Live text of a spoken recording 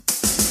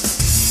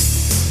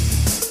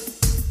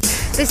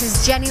This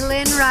is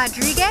Jenilyn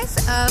Rodriguez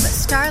of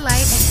Starlight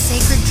and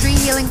Sacred Tree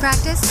Healing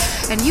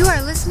Practice, and you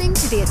are listening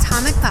to the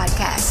Atomic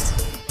Podcast.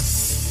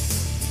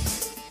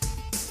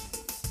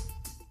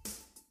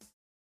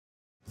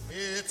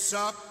 It's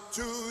up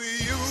to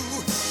you,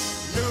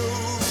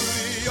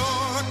 New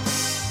York.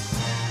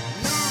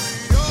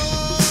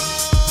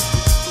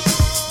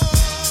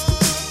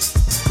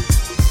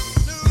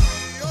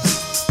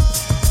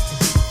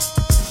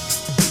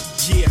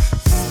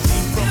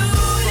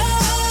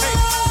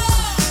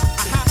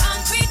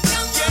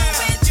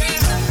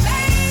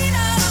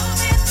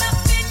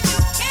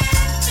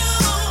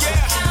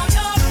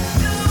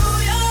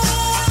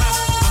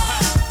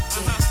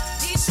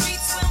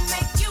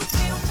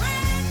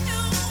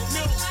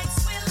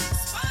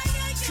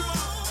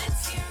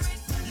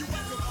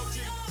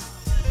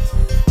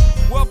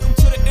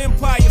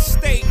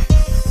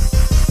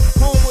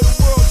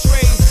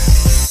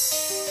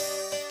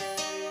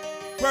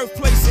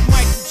 Birthplace of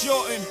Michael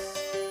Jordan,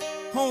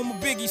 home of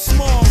Biggie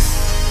Smalls,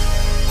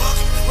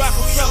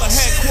 Rockefeller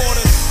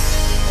headquarters.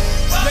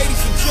 Ladies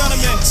and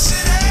gentlemen,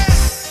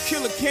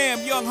 Killer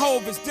Cam, Young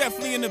Hov is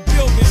definitely in the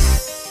building.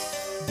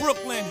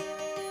 Brooklyn,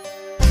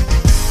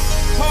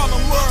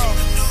 Harlem World,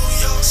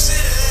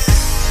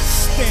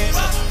 stand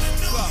up.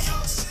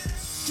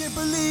 Can't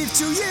believe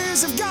 2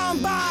 years have gone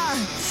by.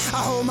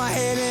 I hold my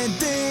head and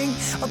think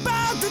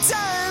about the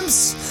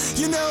times.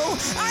 You know,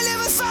 I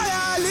never thought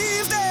I'd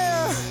leave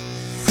there.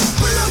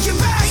 But looking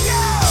back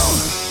now,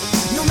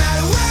 no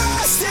matter where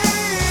I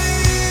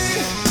stay,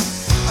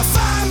 I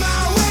find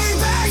my way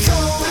back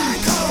home.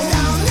 And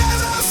I'll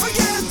never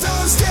forget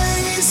those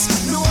days.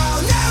 No,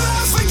 I'll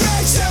never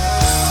forget you.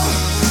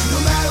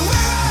 No matter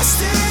where I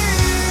stay,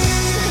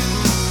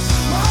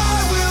 my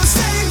heart will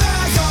stay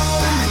back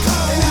home.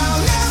 And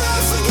I'll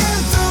never forget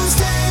those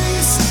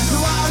days.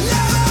 No, I'll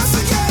never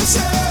forget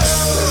you.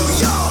 New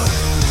York,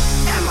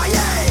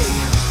 MIA,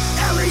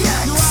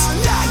 LAX, no,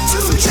 I'm not to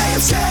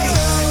JFK.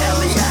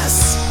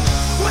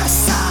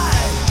 West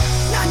Side,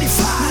 95,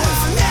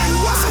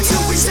 NY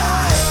till we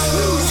die.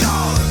 New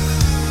York,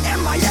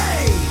 MIA,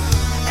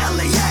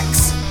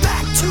 LAX,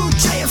 back to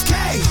JFK,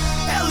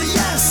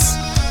 LES,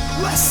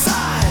 West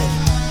Side,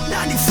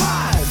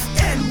 95,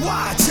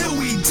 NY till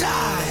we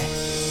die.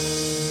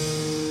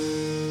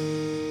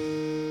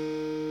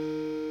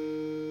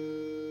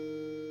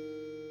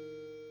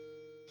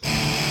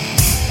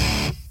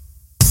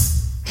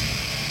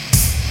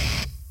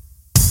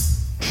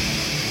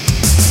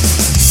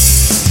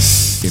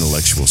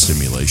 Intellectual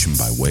stimulation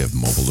by way of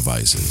mobile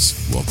devices.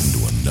 Welcome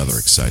to another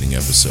exciting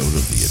episode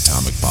of the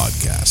Atomic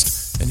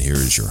Podcast. And here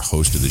is your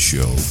host of the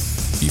show,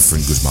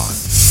 Efren Guzman.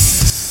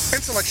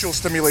 Intellectual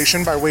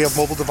stimulation by way of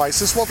mobile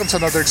devices. Welcome to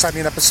another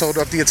exciting episode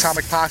of the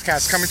Atomic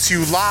Podcast, coming to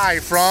you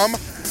live from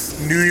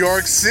New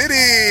York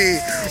City,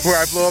 where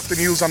I blow up the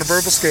news on a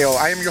verbal scale.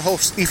 I am your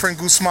host, Efren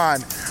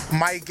Guzman.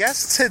 My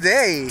guest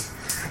today,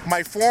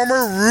 my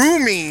former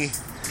roomie,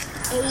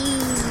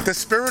 the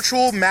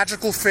spiritual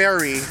magical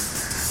fairy,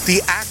 the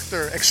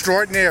actor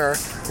extraordinaire,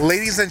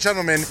 ladies and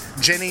gentlemen,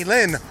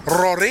 Jenilyn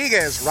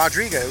Rodriguez.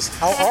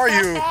 How are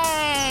you?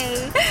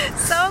 Hey,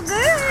 so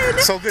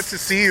good. So good to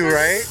see you,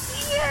 right?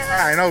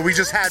 Yeah. I know, we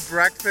just had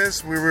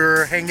breakfast, we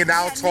were hanging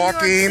out,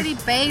 talking. New York City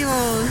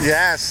bagels.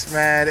 Yes,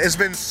 man, it's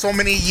been so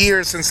many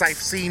years since I've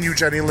seen you,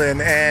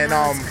 Jenilyn, and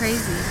It's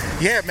crazy.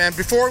 Yeah, man,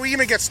 before we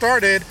even get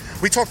started,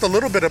 we talked a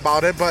little bit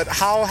about it, but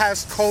how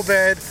has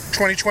COVID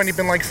 2020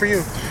 been like for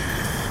you?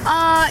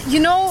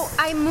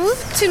 I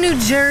moved to New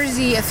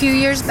Jersey a few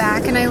years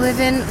back, and I live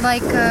in,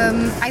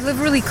 I live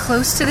really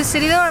close to the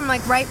city, though. I'm,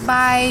 right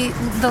by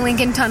the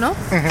Lincoln Tunnel.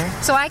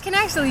 Mm-hmm. So I can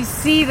actually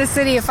see the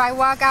city. If I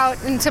walk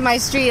out into my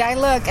street, I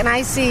look, and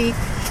I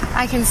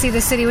can see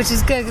the city, which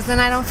is good, because then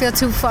I don't feel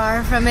too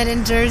far from it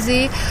in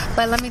Jersey.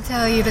 But let me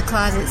tell you, the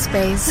closet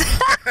space.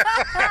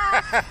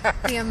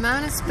 The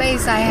amount of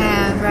space I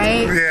have,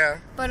 right? Yeah.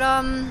 But,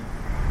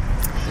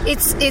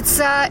 it's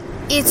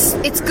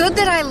good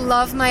that I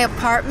love my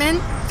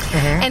apartment,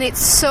 and it's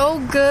so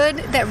good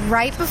that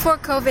right before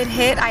COVID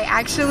hit, I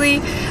actually,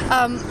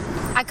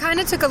 I kind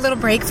of took a little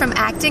break from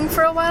acting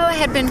for a while. I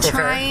had been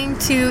trying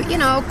to,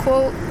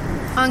 quote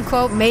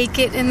unquote, make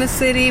it in the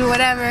city,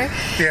 whatever,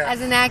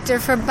 as an actor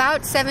for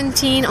about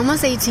 17,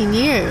 almost 18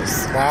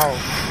 years. Wow.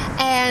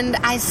 And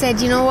I said,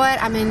 you know what,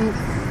 I'm in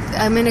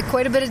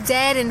quite a bit of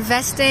debt,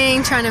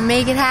 investing, trying to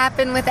make it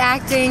happen with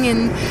acting,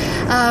 and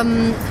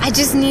I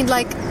just need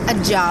a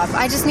job.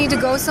 I just need to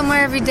go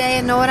somewhere every day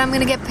and know what I'm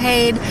going to get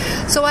paid.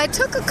 So I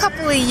took a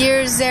couple of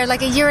years there,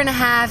 a year and a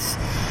half,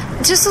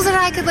 just so that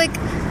I could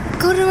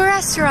go to a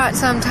restaurant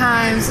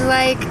sometimes,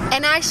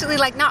 and actually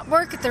not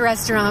work at the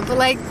restaurant, but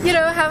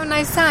have a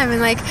nice time.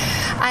 And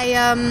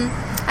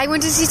I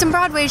went to see some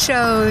Broadway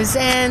shows,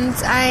 and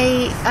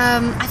I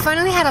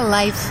finally had a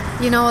life,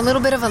 a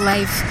little bit of a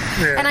life.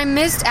 Yeah. And I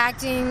missed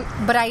acting,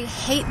 but I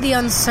hate the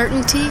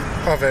uncertainty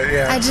of it.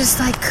 Yeah. I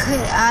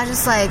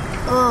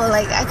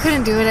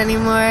couldn't do it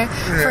anymore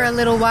for a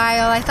little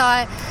while. I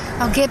thought,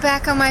 I'll get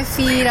back on my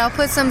feet, I'll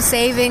put some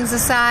savings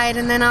aside,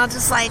 and then I'll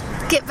just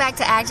get back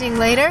to acting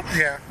later.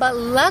 Yeah. But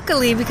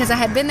luckily, because I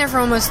had been there for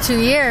almost 2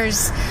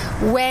 years,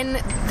 when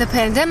the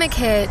pandemic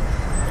hit,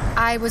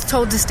 I was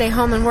told to stay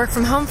home and work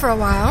from home for a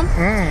while.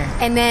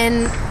 And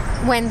then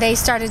when they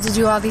started to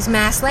do all these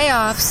mass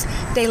layoffs,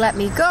 they let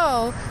me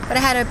go. But I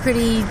had a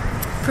pretty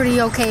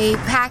okay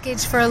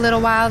package for a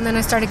little while, and then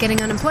I started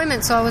getting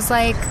unemployment. So I was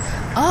like,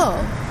 oh,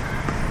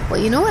 well,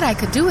 you know what I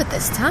could do with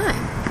this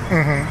time?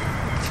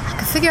 I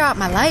could figure out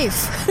my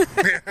life.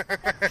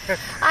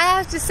 I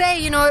have to say,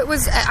 you know,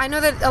 I know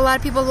that a lot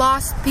of people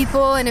lost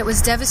people, and it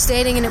was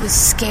devastating, and it was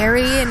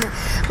scary, and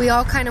we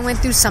all kind of went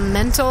through some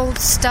mental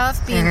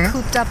stuff, being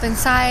cooped up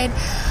inside.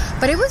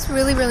 But it was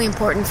really, really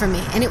important for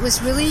me, and it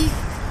was really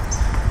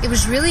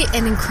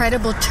an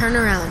incredible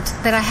turnaround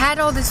that I had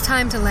all this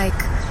time to, like,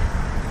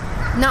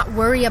 not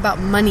worry about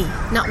money,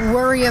 not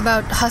worry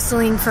about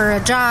hustling for a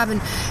job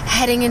and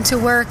heading into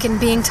work and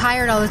being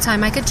tired all the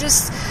time. I could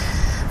just,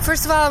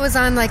 first of all, I was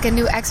on like a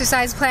new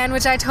exercise plan,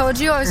 which I told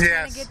you. I was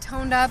trying to get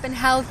toned up and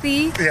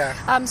healthy.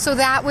 Yeah. So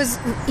that was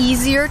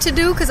easier to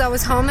do because I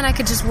was home and I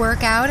could just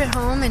work out at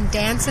home and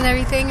dance and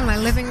everything in my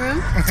living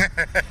room.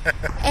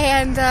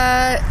 And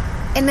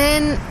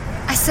then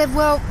I said,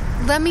 well,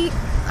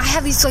 I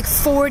have these like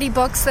 40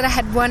 books that I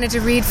had wanted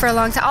to read for a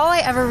long time. All I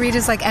ever read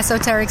is like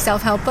esoteric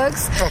self-help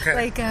books,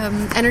 like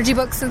energy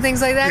books and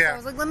things like that. So I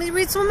was like, let me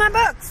read some of my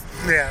books.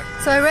 Yeah.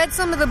 So I read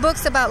some of the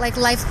books about like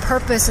life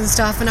purpose and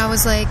stuff, and I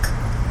was like,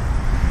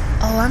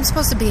 oh, I'm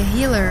supposed to be a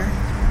healer.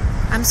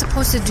 I'm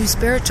supposed to do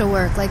spiritual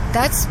work. Like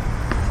that's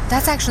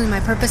actually my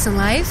purpose in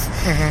life.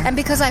 And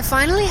because I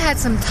finally had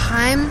some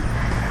time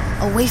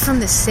away from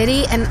the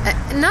city, and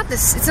it's not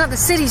the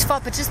city's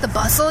fault, but just the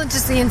bustle and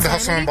just the insanity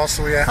hustle and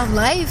bustle, of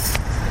life.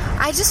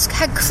 I just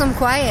had some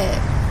quiet.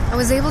 I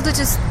was able to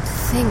just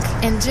think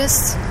and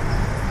just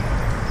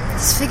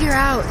figure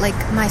out like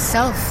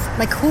myself,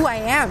 like who I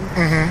am,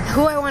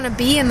 who I want to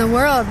be in the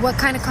world, what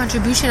kind of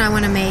contribution I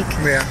want to make.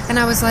 And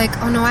I was like,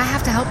 oh no, I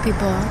have to help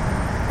people.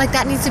 Like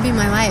that needs to be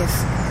my life.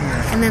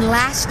 And then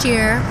last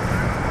year,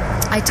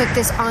 I took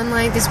this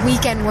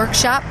weekend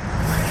workshop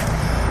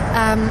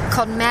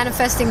called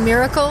Manifesting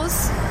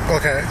Miracles.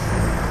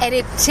 And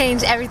it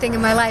changed everything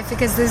in my life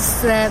because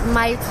this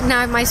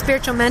my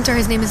spiritual mentor,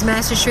 his name is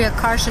Master Shri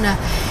Akarshana.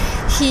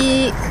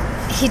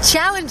 He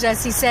challenged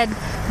us. He said,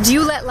 do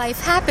you let life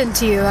happen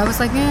to you? I was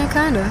like, yeah,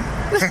 kind of.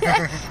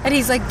 And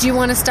he's like, do you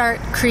want to start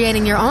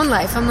creating your own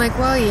life? I'm like,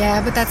 well,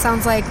 yeah, but that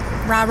sounds like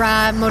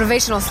rah-rah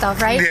motivational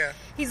stuff, right? Yeah.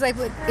 He's like,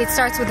 well, it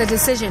starts with a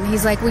decision.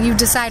 He's like, well, you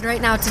decide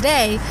right now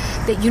today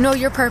that you know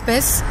your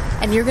purpose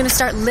and you're going to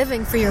start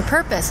living for your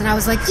purpose. And I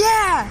was like,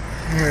 yeah,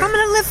 I'm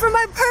going to live for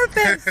my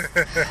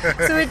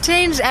purpose. So it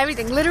changed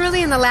everything.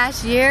 Literally in the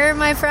last year,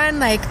 my friend,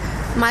 like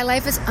my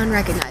life is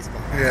unrecognizable.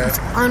 It's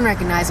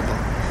unrecognizable.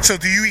 So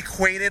do you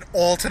equate it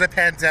all to the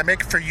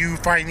pandemic for you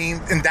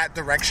finding in that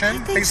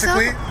direction,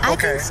 basically? I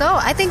think so.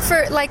 I think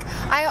for, like,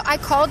 I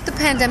called the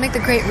pandemic the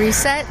Great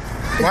Reset.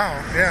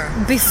 Wow,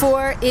 yeah.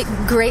 Before it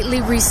greatly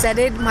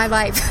resetted my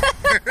life.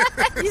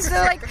 So,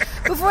 like,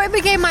 before it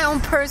became my own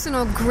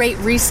personal great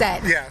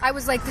reset, I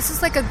was like, this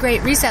is like a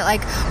great reset.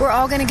 Like, we're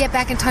all going to get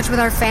back in touch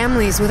with our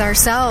families, with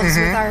ourselves,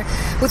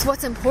 with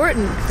what's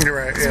important. You're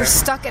right, We're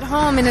stuck at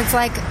home, and it's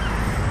like,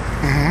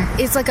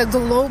 it's like a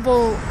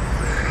global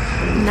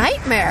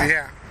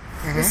nightmare.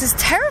 This is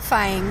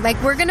terrifying.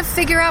 Like, we're going to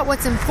figure out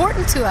what's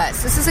important to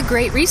us. This is a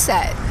great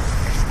reset.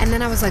 And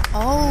then I was like,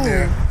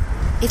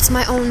 it's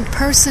my own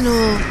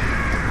personal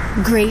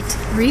great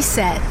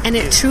reset. And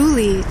it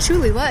truly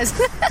was.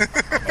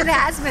 It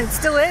has been,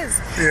 still is.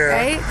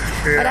 Right?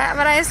 But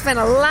I spent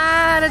a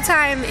lot of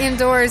time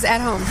indoors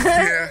at home.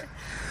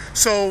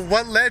 So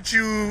what led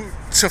you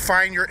to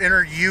find your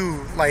inner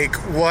you? Like,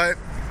 what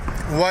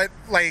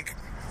like,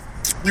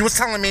 you was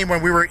telling me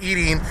when we were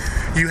eating,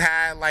 you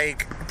had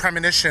like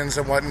premonitions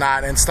and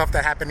whatnot and stuff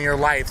that happened in your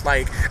life.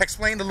 Like,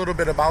 explain a little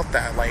bit about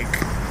that. Like,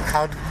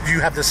 how do you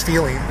have this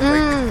feeling?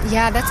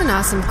 Yeah, that's an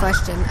awesome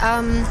question.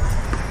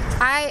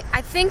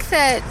 I think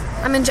that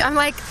I'm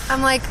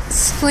like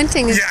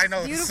squinting. Yeah, I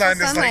know. Beautiful Sun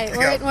sunlight. is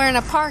like, We're in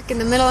a park in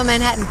the middle of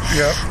Manhattan.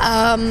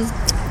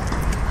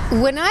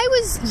 When I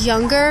was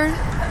younger,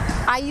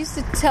 I used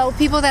to tell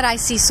people that I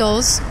see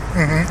souls.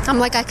 I'm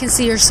like, I can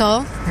see your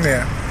soul.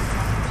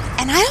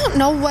 And I don't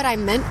know what I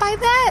meant by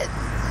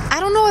that. I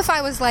don't know if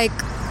I was like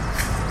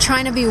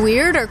trying to be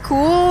weird or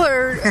cool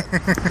or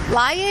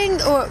lying,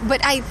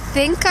 but I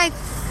think I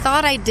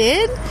thought I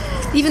did,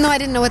 even though I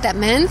didn't know what that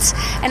meant.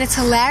 And it's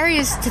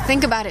hilarious to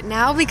think about it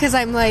now because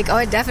I'm like, oh,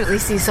 I definitely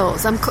see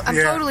souls. I'm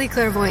totally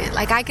clairvoyant.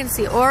 Like, I can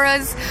see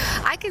auras.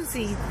 I can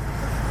see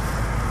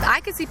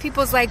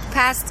people's like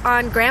passed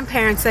on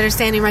grandparents that are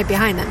standing right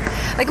behind them.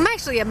 Like, I'm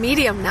actually a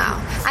medium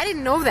now. I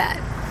didn't know that.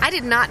 I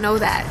did not know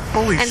that.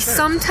 Holy shit.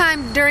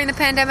 Sometime during the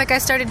pandemic, I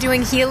started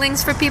doing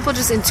healings for people,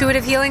 just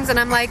intuitive healings, and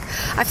I'm like,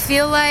 I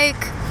feel like,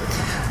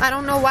 I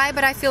don't know why,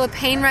 but I feel a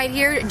pain right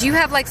here. Do you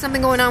have like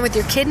something going on with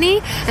your kidney?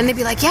 And they'd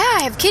be like, yeah,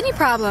 I have kidney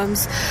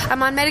problems.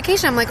 I'm on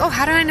medication. I'm like, oh,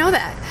 how do I know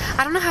that?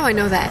 I don't know how I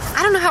know that.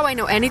 I don't know how I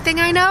know anything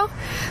I know,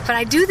 but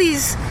I do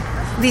these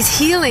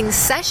healing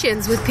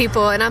sessions with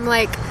people, and I'm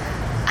like,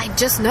 I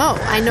just know.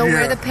 I know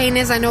where the pain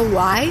is. I know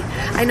why.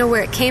 I know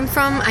where it came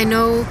from. I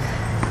know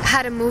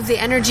how to move the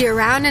energy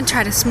around and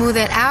try to smooth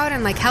it out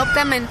and like help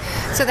them. And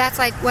so that's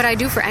like what I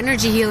do for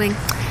energy healing.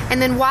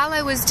 And then while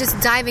I was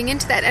just diving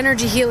into that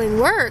energy healing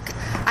work,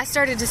 I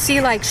started to see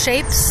like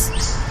shapes,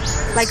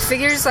 like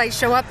figures like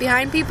show up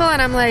behind people,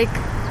 and I'm like,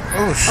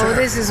 oh,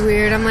 this is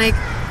weird. I'm like,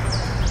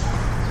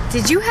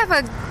 did you have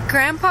a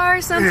grandpa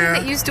or something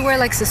that used to wear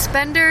like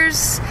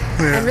suspenders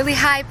and really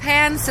high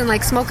pants and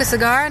like smoke a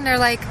cigar? And they're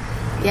like,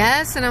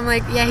 yes. And I'm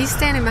like, yeah, he's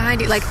standing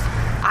behind you. Like,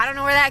 I don't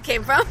know where that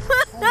came from.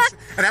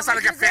 And that's not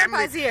like a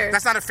family.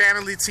 That's not a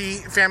family.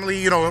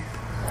 You know.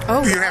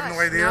 Oh, you have no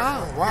idea? No,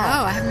 oh, wow.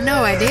 No, I have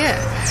no idea.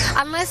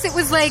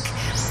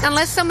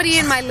 Unless somebody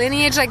in my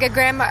lineage, like a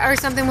grandma or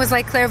something, was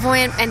like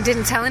clairvoyant and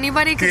didn't tell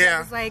anybody because it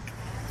was like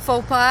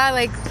faux pas,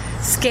 like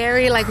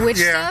scary, like witch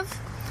stuff.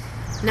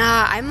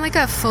 Nah, I'm like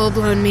a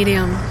full-blown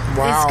medium.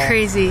 Wow. It's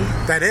crazy.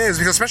 That is,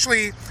 because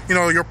especially, you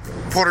know, you're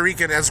Puerto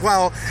Rican as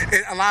well.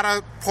 A lot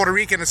of Puerto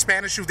Rican and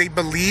Spanish youth, they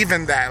believe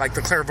in that, like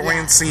the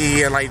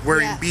clairvoyancy and like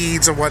wearing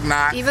beads and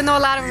whatnot. Even though a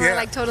lot of them are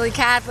like totally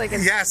Catholic.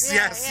 And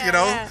you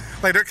know,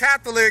 like they're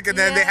Catholic, and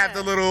then they have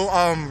the little,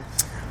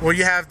 well,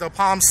 you have the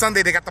Palm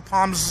Sunday, they got the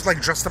palms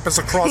like dressed up as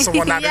a cross and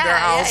whatnot in their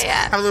house.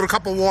 Have a little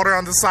cup of water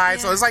on the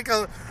side, so it's like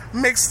a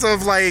mix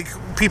of like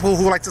people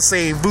who like to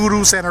say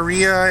voodoo,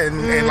 Santeria,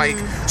 and like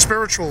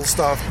spiritual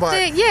stuff. But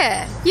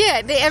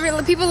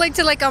people like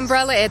to like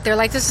umbrella it. They're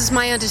like, this is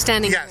my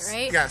understanding of it,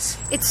 right? Yes.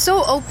 It's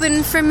so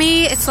open for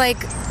me. It's like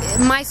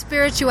my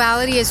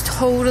spirituality is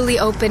totally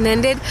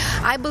open-ended.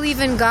 I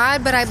believe in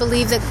God, but I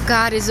believe that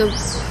God is a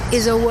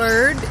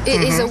word.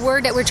 It is a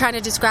word that we're trying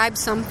to describe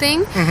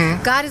something.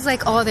 God is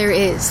like all there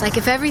is. Like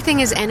if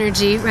everything is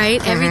energy,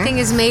 right? Everything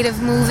is made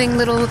of moving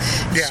little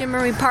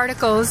shimmery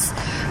particles.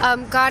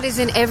 God is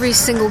in every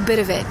single bit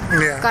of it.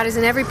 God is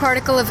in every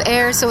particle of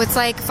air. So it's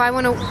like if I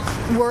want to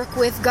work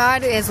with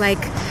God as like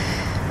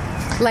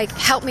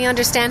help me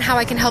understand how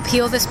I can help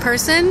heal this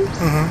person,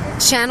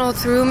 channel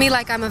through me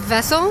like I'm a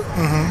vessel,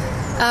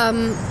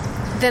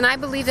 then I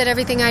believe that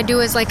everything I do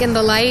is like in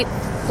the light,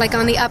 like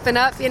on the up and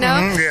up, you know?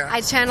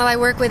 I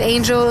work with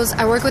angels,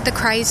 I work with the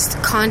Christ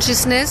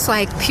consciousness,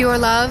 like pure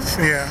love.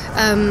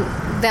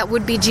 That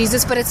would be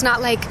Jesus, but it's not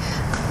like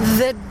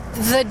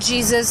the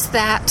Jesus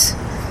that,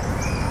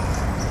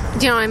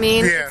 you know what I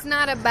mean? It's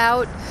not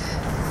about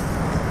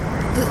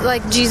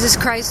like Jesus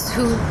Christ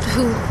who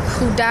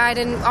died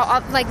and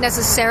like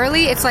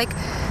necessarily. It's like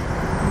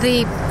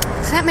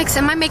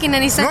am I making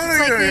any sense?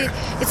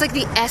 It's like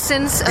the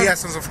essence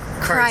of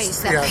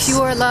Christ, that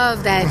pure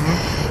love that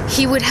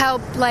he would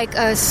help like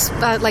a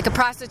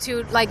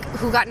prostitute like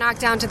who got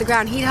knocked down to the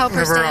ground. He'd help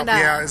her stand up.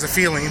 Yeah, it's a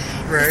feeling,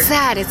 right? It's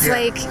that.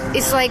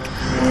 It's like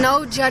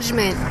no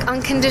judgment,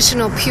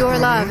 unconditional, pure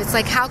love. It's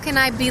like, how can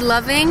I be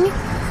loving?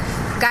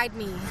 Guide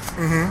me.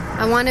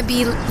 I want to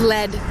be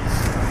led.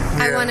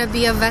 I want to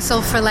be a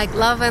vessel for like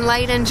love and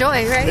light and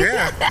joy, right?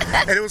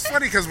 And it was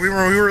funny because we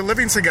were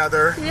living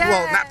together.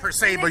 Well, not per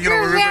se, but you know,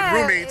 we were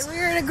roommates. We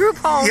were in a group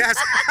home. Yes.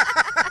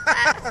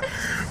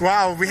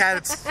 Wow, we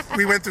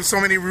went through so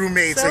many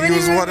roommates, and you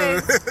was one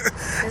of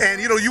and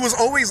you know, you was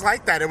always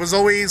like that. It was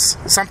always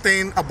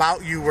something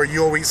about you where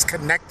you always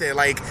connected,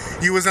 like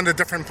you was on a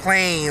different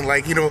plane,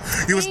 like, you know,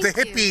 you was the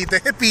hippie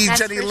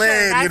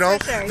Jenilyn, you know,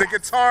 the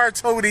guitar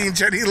toting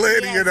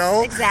Jenilyn, you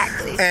know.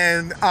 Exactly.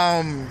 And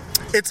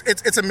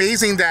it's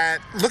amazing that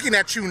looking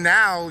at you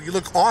now, you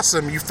look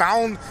awesome. It's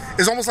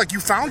almost like you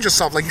found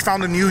yourself, like you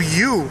found a new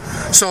you.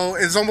 So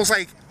it's almost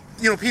like,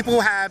 you know,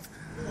 people have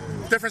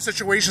different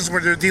situations where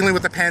they're dealing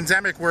with the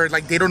pandemic where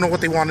like they don't know what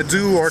they want to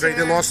do, or they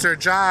lost their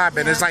job,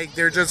 and it's like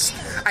they're just,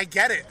 I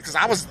get it, because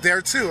I was there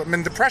too. I'm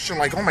in depression,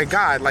 like, oh my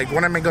God, like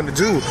what am I going to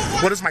do?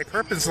 What is my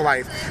purpose in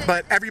life?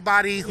 But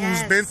everybody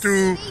who's been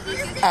through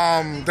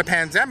the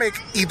pandemic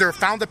either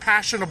found the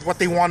passion of what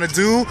they want to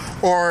do,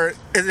 or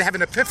they have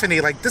an epiphany,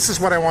 like this is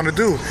what I want to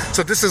do.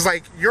 So this is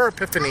like your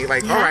epiphany,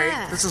 like all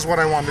right, this is what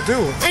I want to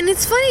do. And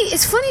it's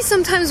funny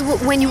sometimes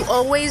when you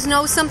always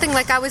know something.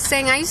 Like I was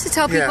saying, I used to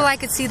tell people I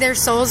could see their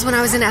souls when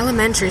I was in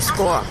elementary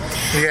school.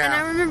 And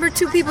I remember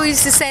two people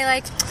used to say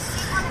like,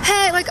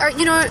 hey, like,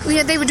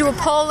 they would do a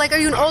poll, like, are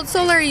you an old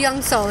soul or a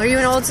young soul? Are you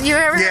an old soul? You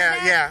ever heard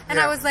that? And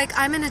I was like,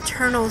 I'm an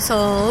eternal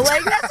soul.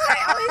 Like, that's what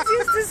I always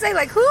used to say.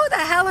 Like, who the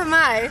hell am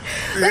I?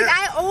 Like,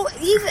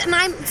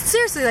 I'm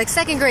seriously, like,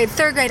 second grade,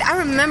 third grade, I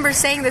remember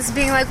saying this,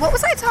 being like, what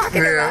was I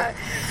talking about?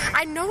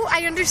 I know,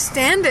 I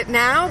understand it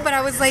now, but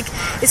I was like,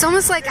 it's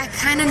almost like I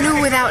kind of knew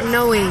without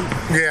knowing.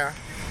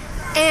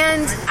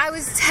 And I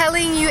was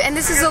telling you, and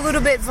this is a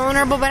little bit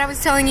vulnerable, but I was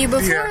telling you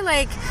before,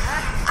 like,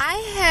 I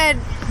had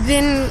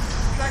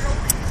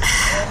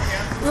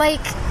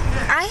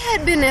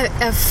been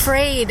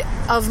afraid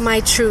of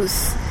my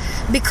truth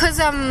because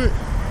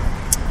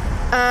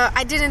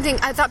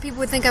I thought people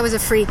would think I was a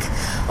freak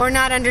or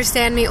not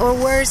understand me, or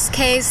worst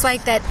case,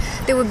 like that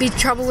there would be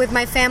trouble with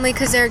my family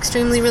because they're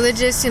extremely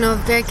religious,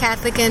 very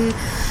Catholic, and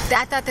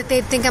I thought that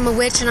they'd think I'm a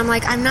witch, and I'm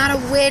like, I'm not a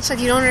witch, like,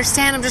 you don't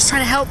understand, I'm just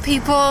trying to help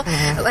people,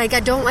 like,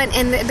 I don't want,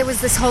 and there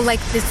was this whole,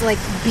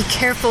 be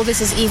careful,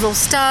 this is evil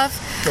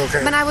stuff.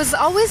 Okay. But I was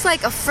always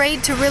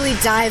afraid to really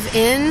dive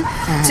in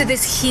to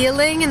this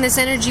healing and this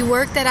energy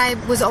work that I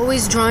was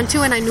always drawn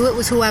to, and I knew it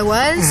was who I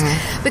was,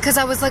 because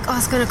I was like, oh,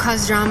 it's going to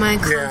cause drama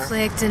and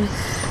conflict, and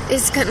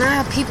it's going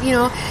to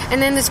people,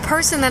 And then this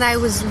person that I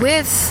was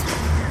with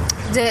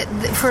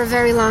for a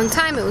very long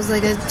time, it was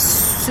like a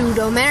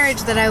pseudo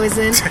marriage that I was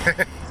in.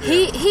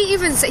 He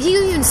even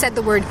said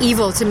the word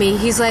evil to me.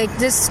 He's like,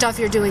 this stuff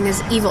you're doing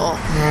is evil.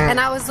 And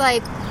I was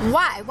like,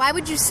 why? Why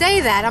would you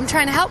say that? I'm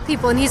trying to help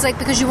people. And he's like,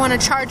 because you want to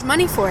charge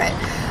money for it.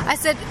 I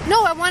said,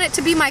 no, I want it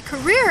to be my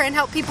career and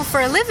help people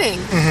for a living.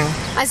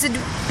 I said,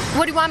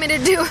 what do you want me to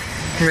do?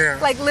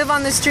 Like live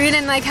on the street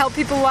and help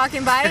people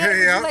walking by?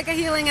 Like a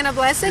healing and a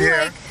blessing?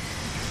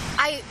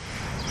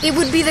 It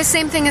would be the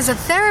same thing as a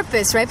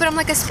therapist, right? But I'm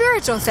like a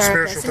spiritual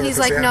therapist. And he's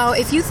like, no,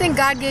 if you think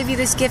God gave you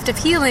this gift of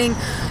healing,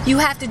 you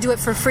have to do it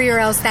for free or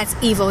else that's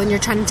evil and you're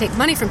trying to take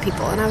money from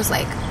people. And I was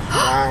like,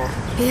 wow.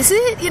 Is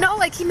it? He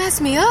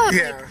messed me up.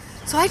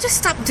 So I just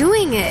stopped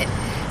doing it.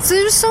 So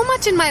there was so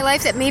much in my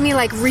life that made me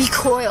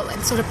recoil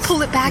and sort of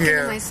pull it back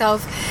into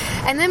myself.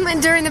 And then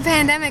during the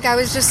pandemic, I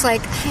was just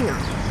like, hang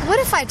on, what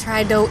if I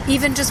tried to,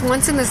 even just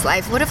once in this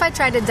life, what if I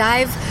tried to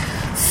dive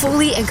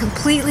fully and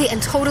completely and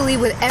totally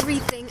with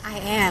everything I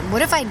am?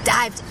 What if I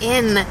dived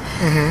in?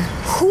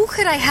 Who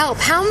could I help?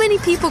 How many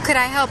people could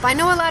I help? I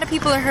know a lot of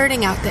people are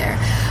hurting out there.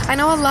 I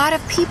know a lot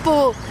of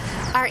people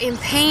are in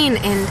pain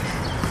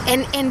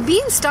and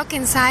being stuck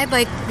inside,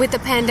 with the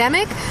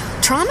pandemic,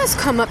 trauma's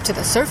come up to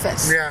the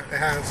surface. Yeah, it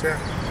has,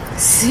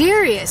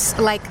 Serious.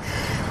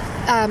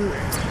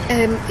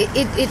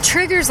 It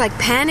triggers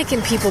panic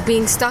in people,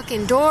 being stuck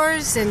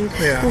indoors and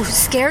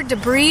scared to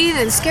breathe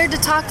and scared to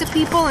talk to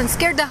people and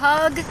scared to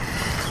hug.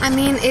 I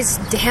mean, it's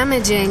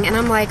damaging, and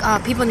I'm like, oh,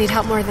 people need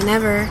help more than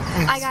ever.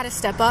 I gotta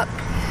step up.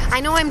 I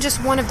know I'm just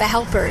one of the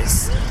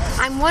helpers.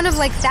 I'm one of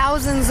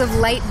thousands of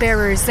light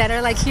bearers that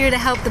are here to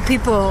help the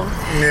people.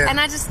 And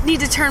I just need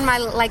to turn my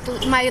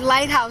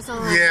lighthouse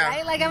on,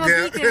 right? I'm a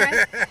beacon,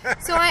 right?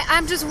 So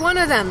I'm just one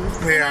of them,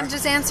 and I'm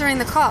just answering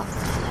the call.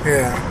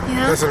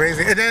 That's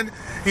amazing. And then,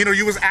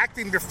 you was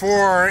acting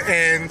before,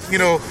 and, you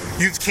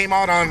came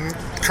out on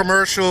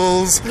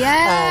commercials. I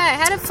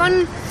had a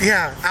fun...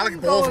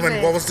 Alec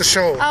Baldwin, what was the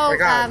show? Oh,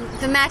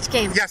 The Match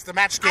Game. Yes, The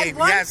Match Game. I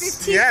won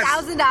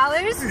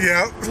 $15,000.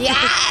 Yep.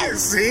 Yes.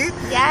 See?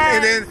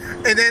 Yes.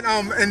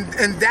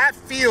 And that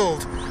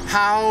field,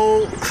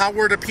 how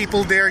were the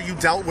people there you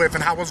dealt with,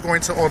 and how was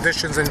going to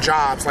auditions and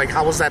jobs?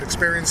 How was that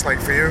experience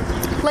for you?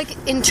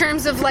 In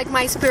terms of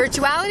my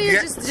spirituality,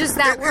 or just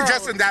that world?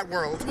 Just in that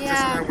world. Yeah.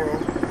 Just in that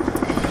world.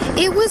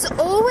 It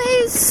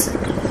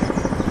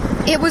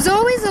was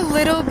always a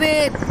little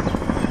bit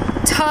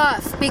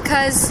tough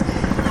because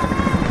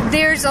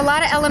there's a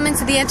lot of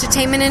elements of the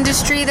entertainment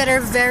industry that are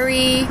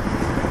very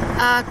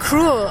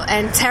cruel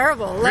and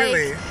terrible.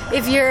 Really?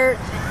 If you're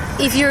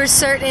a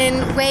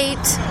certain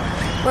weight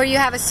or you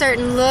have a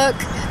certain look,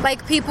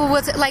 people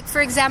would for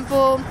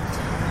example,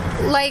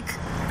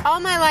 all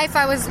my life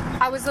I was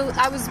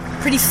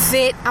pretty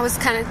fit. I was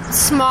kind of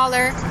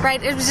smaller,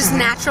 right? It was just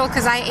natural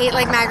because I ate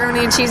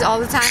macaroni and cheese all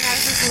the time. I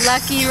was just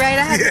lucky, right?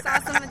 I had this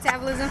awesome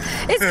metabolism.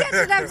 It's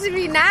catching up to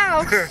me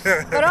now.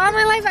 But all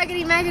my life I could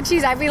eat mac and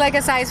cheese. I'd be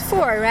a size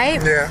 4, right?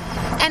 Yeah.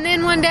 And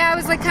then one day I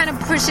was kind of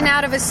pushing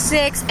out of a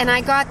 6, and I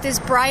got this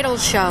bridal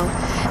show.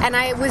 And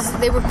they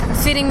were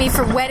fitting me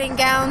for wedding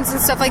gowns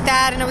and stuff like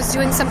that, and I was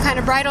doing some kind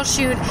of bridal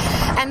shoot.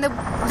 And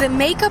the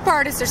makeup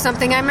artist or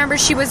something, I remember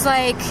she was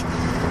like,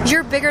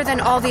 you're bigger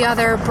than all the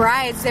other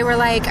brides. They were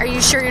like, are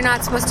you sure you're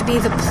not supposed to be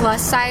the plus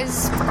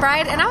size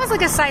bride? And I was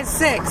a size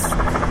 6.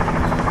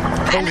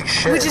 Holy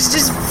shit. Which is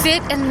just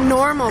fit and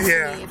normal for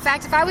me. In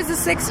fact, if I was a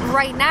 6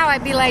 right now,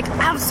 I'd be like,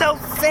 I'm so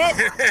fit.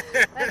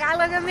 I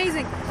look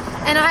amazing.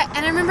 And I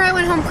remember I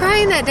went home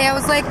crying that day. I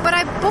was like, but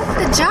I booked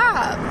the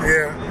job.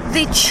 Yeah.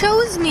 They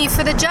chose me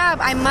for the job.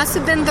 I must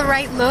have been the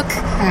right look.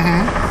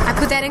 I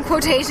put that in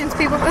quotations,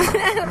 people.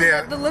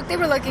 The look they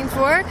were looking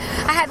for.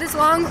 I had this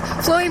long,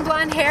 flowing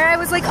blonde hair. I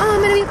was like, oh, I'm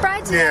going to be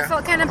bride today. I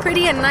felt kind of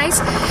pretty and nice.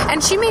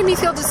 And she made me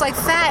feel just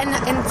fat and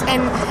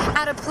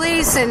out of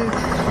place. And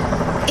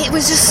it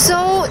was just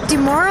so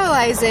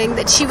demoralizing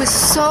that she was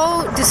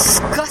so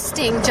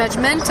disgusting,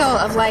 judgmental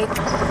of my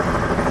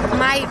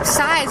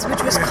size,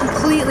 which was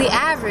completely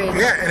average.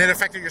 Yeah, and it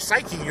affected your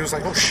psyche. You was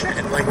like, oh shit,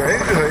 right?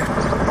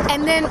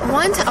 And then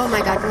one time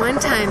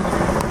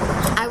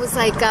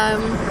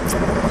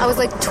I was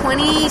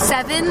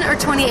 27 or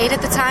 28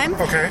 at the time.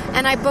 Okay.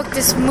 And I booked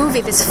this movie,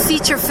 this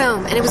feature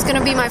film, and it was going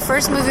to be my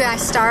first movie. I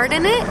starred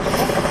in it.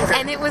 Okay.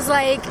 And it was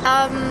a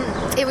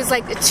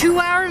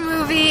 2-hour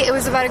movie. movie. It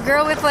was about a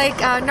girl with like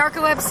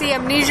narcolepsy,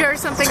 amnesia or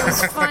something. It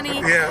was funny.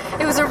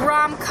 It was a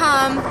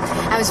rom-com.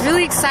 I was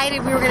really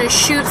excited. We were going to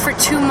shoot for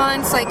 2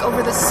 months, like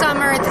over the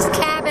summer at this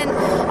cabin,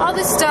 all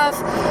this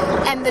stuff.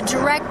 And the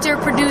director,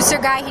 producer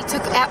guy, he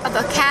took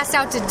the cast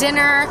out to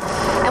dinner,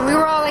 and we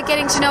were all like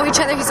getting to know each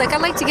other. He's like,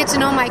 I'd like to get to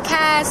know my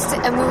cast,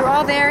 and we were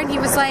all there, and he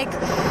was like,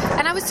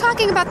 and I was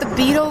talking about the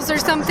Beatles or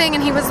something,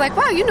 and he was like,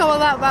 wow, you know a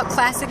lot about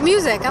classic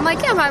music. I'm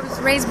like, yeah, I was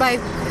raised by,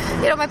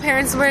 my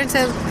parents were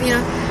into,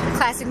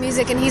 classic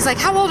music. And he's like,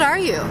 how old are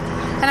you?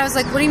 And I was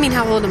like, what do you mean,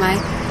 how old am I?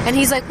 And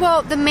he's like,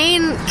 well, the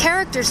main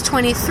character's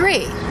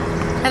 23.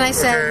 And I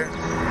said,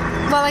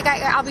 well, like,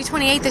 I'll be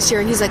 28 this year.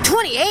 And he's like,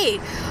 28?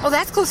 Oh,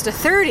 that's close to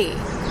 30.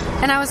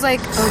 And I was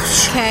like,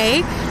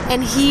 okay.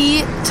 And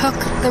he took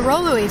the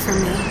role away from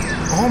me.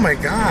 Oh, my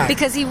God.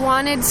 Because he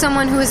wanted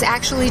someone who was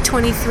actually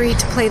 23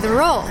 to play the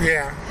role.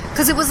 Yeah.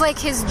 Because it was like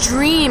his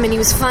dream, and he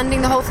was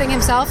funding the whole thing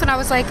himself. And I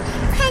was like,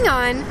 hang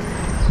on.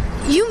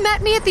 You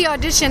met me at the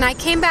audition. I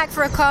came back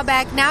for a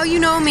callback. Now you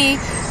know me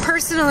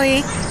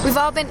personally. We've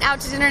all been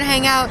out to dinner to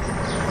hang out.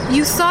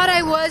 You thought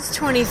I was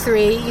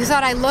 23. You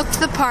thought I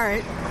looked the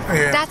part.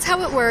 Yeah. That's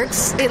how it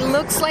works. It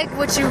looks like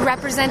what you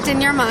represent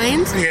in your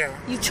mind. Yeah.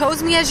 You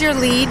chose me as your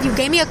lead. You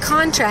gave me a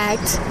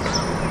contract.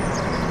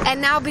 And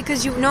now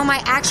because you know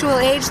my actual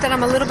age, that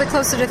I'm a little bit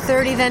closer to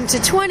 30 than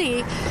to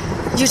 20,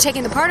 you're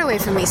taking the part away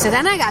from me. So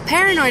then I got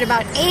paranoid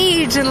about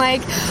age and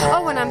like,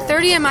 when I'm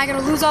 30, am I going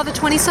to lose all the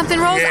 20-something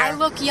roles? Yeah. I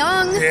look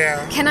young.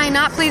 Yeah. Can I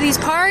not play these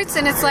parts?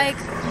 And it's like,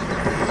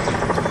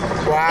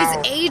 wow.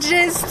 It's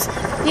ageist,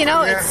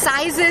 it's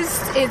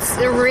sizist, it's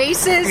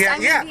racist. Yeah, I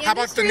mean, How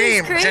about the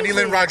name,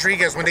 Jenilyn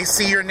Rodriguez? When they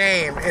see your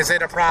name, is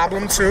it a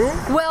problem too?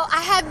 Well,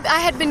 I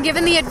had been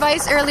given the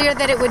advice earlier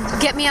that it would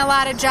get me a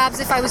lot of jobs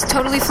if I was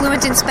totally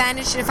fluent in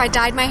Spanish, and if I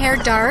dyed my hair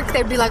dark,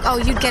 they'd be like, oh,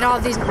 you'd get all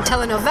these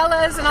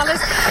telenovelas and all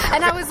this.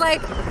 And I was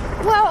like,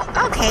 well,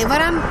 okay, but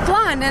I'm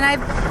blonde and I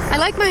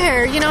like my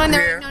hair, and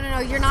they're like, no,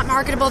 you're not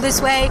marketable this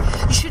way.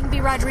 You shouldn't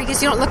be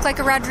Rodriguez. You don't look like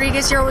a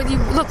Rodriguez. You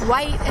look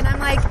white. And I'm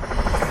like,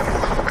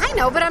 I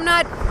know, but I'm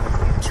not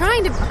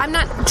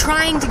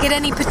trying to get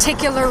any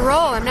particular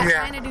role. I'm not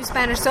trying to do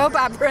Spanish soap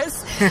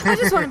operas. I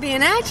just want to be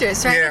an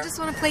actress, right? I just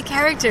want to play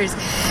characters.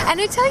 And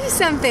I tell you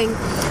something,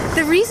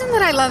 the reason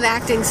that I love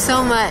acting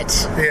so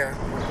much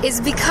is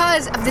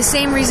because of the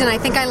same reason I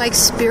think I like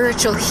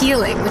spiritual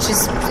healing, which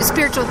is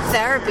spiritual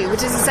therapy,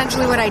 which is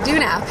essentially what I do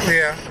now.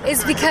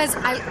 Is because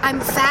I'm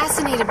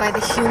fascinated by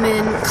the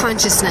human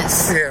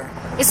consciousness.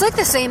 It's like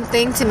the same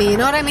thing to me, you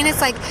know what I mean?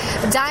 It's like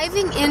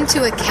diving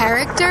into a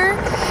character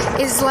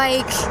is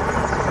like,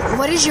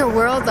 what is your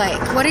world like?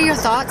 What are your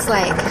thoughts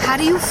like? How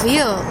do you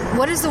feel?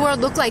 What does the world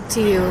look like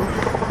to you?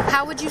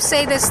 How would you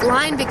say this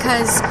line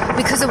because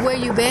of where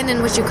you've been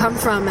and what you come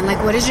from, and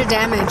like what is your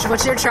damage?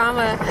 What's your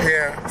trauma?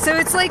 So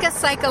it's like a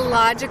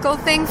psychological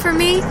thing for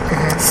me,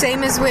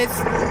 same as with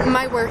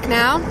my work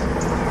now.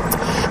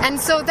 And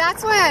so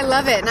that's why I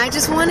love it. And I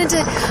just wanted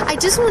to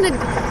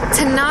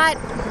not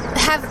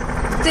have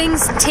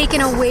things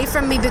taken away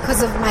from me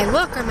because of my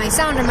look or my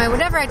sound or my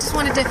whatever. I just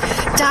wanted to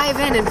dive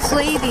in and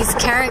play these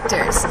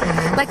characters.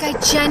 Like, I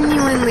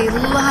genuinely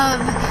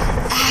love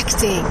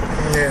acting.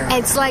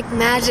 It's like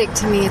magic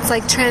to me. It's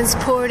like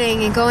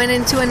transporting and going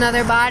into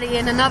another body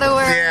in another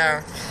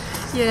world.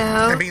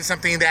 It means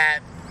something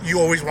that you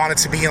always wanted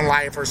to be in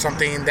life, or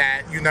something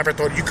that you never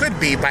thought you could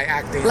be by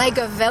acting. Like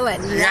a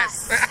villain,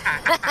 yes.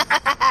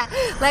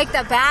 Like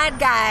the bad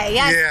guy,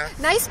 yes.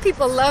 Nice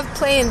people love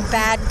playing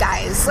bad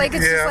guys. Like,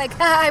 it's just like,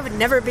 I would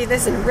never be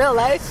this in real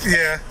life.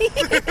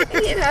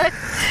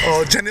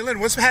 Oh, Jenilyn,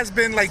 what has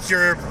been like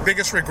your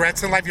biggest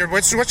regrets in life?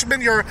 What's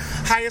been your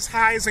highest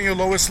highs and your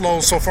lowest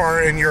lows so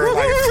far in your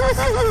life?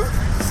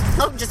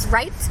 Oh, just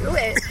right to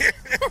it.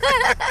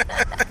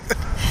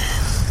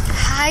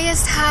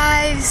 Highest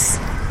highs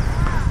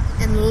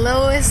and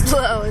lowest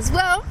lows.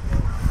 Well,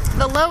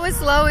 the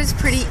lowest low is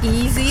pretty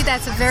easy.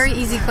 That's a very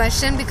easy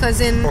question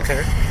because at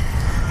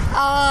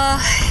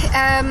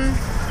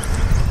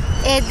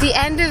the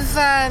end of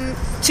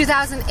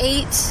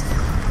 2008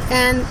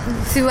 and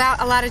throughout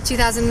a lot of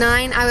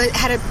 2009, I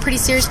had a pretty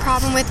serious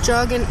problem with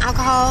drug and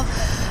alcohol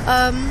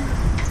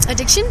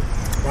addiction.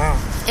 Wow.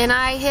 And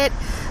I hit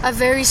a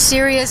very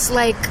serious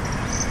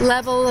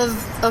level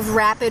of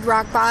rapid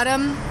rock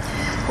bottom,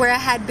 where I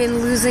had been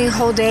losing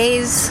whole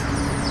days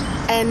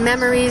and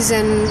memories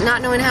and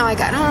not knowing how I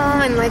got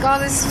home and all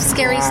this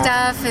scary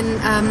stuff, and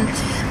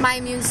my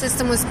immune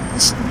system was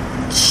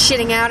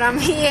shitting out on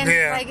me, and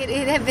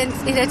it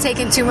had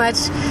taken too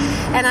much,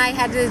 and I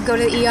had to go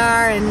to the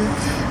ER, and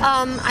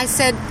I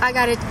said I'm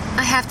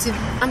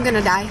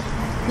gonna die,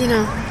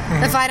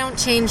 if I don't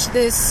change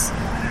this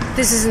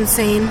is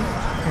insane,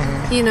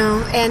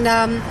 and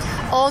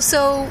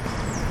also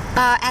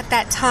at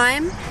that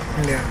time,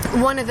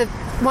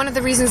 one of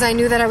the reasons I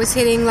knew that I was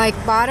hitting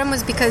bottom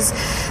was because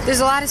there's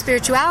a lot of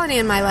spirituality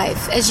in my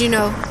life, as you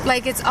know.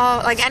 It's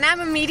all and I'm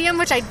a medium,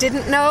 which I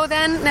didn't know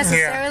then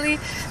necessarily,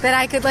 that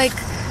I could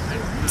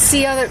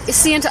see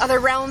into other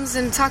realms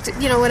and talk to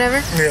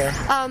whatever.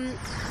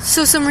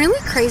 So some really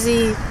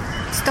crazy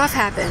stuff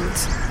happened.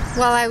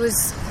 while I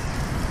was,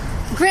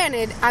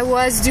 granted, I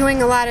was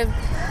doing a lot of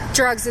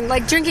drugs and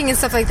like drinking and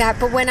stuff like that,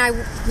 but when I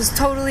was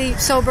totally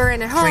sober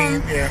and at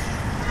home, Clean, yeah.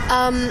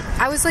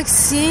 I was like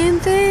seeing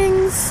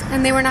things,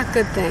 and they were not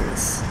good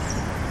things.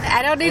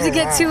 I don't need to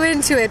get too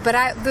into it, but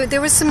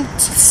there was some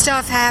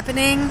stuff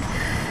happening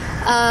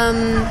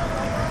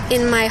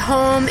in my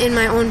home, in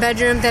my own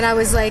bedroom, that I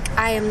was like,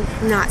 I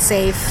am not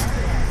safe.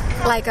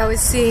 Like, I was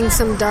seeing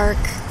some dark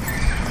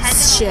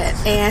shit,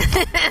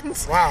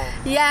 and Wow.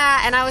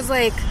 yeah, and I was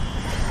like,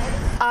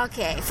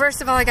 okay,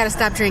 first of all, I gotta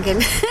stop drinking,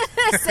 and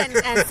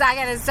I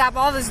gotta stop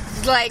all this,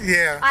 like,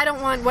 Yeah. I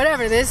don't want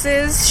whatever this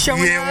is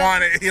showing You up. didn't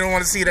want it. You don't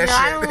want to see that No,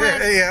 shit. I don't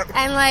want, Yeah.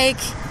 and like,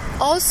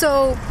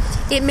 also,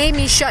 it made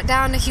me shut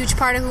down a huge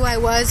part of who I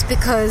was,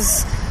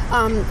 because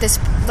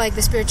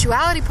the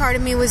spirituality part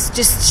of me was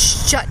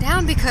just shut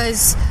down,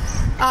 because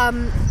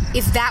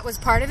if that was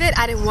part of it,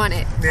 I didn't want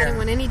it. Yeah. I didn't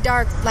want any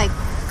dark, like,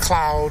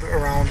 Cloud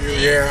around you.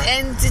 Yeah.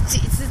 and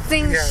it's the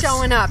things Yes.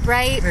 showing up,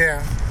 right?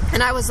 Yeah.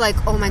 And I was like,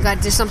 oh my God,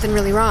 there's something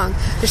really wrong.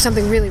 There's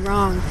something really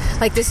wrong.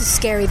 Like, this is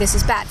scary. This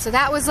is bad. So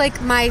that was like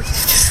my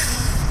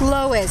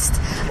lowest.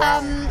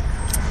 Wow.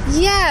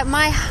 Yeah,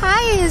 my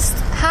highest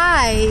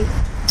high.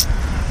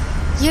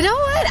 You know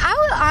what? I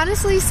would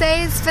honestly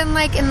say it's been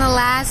like in the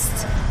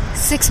last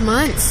 6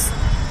 months.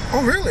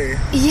 Oh, really?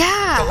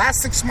 Yeah. The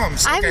last 6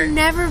 months. Okay. I've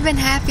never been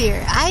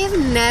happier. I have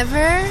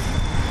never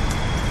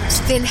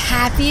been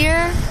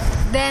happier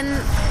than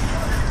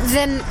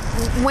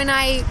when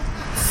I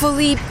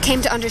fully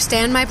came to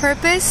understand my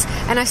purpose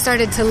and I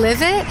started to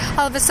live it.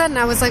 All of a sudden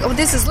I was like, oh,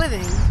 this is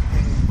living.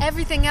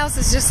 Everything else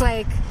is just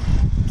like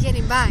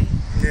getting by.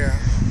 Yeah.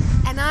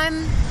 And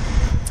I'm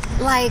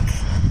like,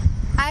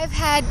 I've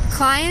had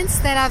clients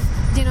that I've,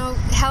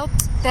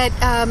 helped that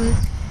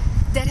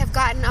have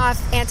gotten off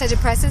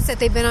antidepressants that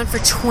they've been on for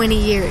 20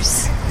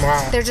 years.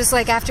 Wow. They're just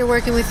like, after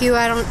working with you,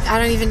 I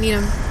don't even need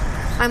them.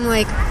 I'm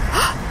like,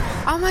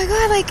 oh my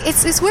God, like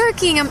it's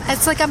working.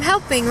 It's like I'm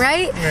helping,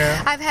 right?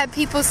 Yeah. I've had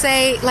people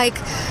say like,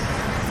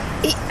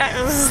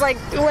 this is like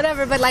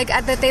whatever, but like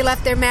that they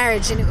left their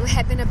marriage and it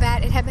had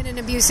been an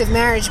abusive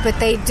marriage, but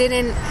they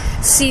didn't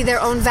see their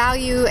own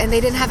value and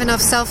they didn't have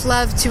enough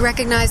self-love to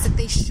recognize that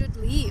they should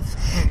leave,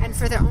 and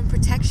for their own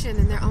protection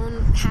and their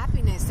own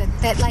happiness,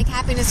 that like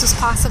happiness was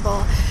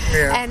possible.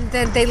 Yeah. And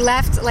then they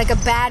left like a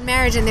bad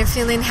marriage and they're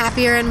feeling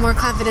happier and more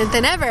confident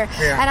than ever.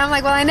 Yeah. And I'm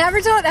like, well, I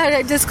never told,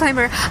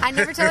 disclaimer, I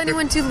never tell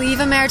anyone to leave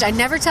a marriage. I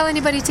never tell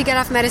anybody to get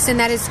off medicine.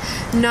 That is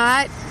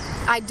not,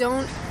 I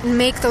don't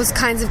make those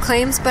kinds of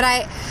claims, but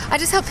I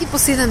just help people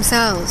see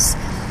themselves.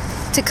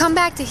 To come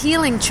back to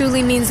healing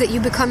truly means that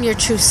you become your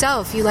true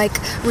self. You like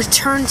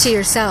return to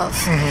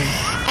yourself.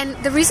 Mm-hmm.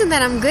 And the reason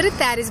that I'm good at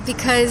that is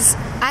because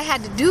I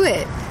had to do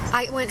it.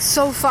 I went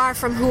so far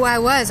from who I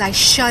was. I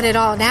shut it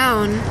all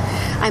down.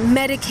 I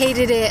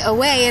medicated it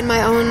away in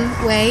my own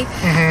way.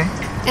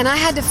 Mm-hmm. And I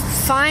had to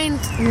find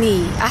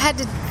me. I had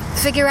to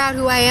figure out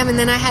who I am, and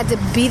then I had to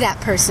be that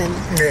person.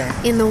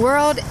 Yeah. In the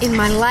world, in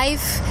my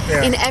life,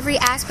 yeah. in every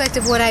aspect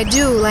of what I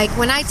do. Like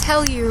when I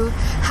tell you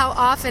how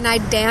often I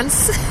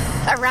dance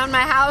around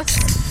my house,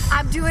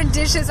 I'm doing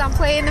dishes, I'm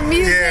playing the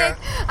music, Yeah.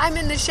 I'm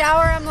in the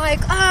shower, I'm like,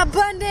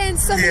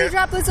 abundance, so many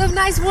droplets of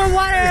nice warm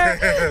water.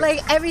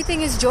 Like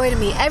everything is joy to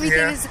me.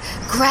 Everything is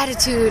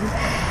gratitude.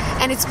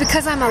 And it's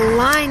because I'm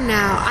aligned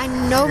now. I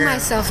know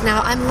myself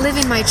now. I'm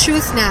living my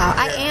truth now.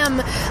 I am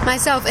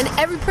myself. And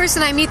every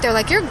person I meet, they're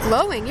like, you're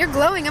glowing. You're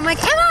glowing. I'm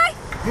like, am I?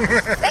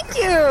 Thank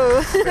you.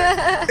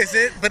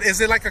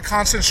 Is it like a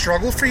constant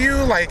struggle for you?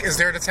 Like, is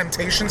there the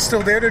temptation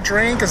still there to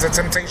drink? Is the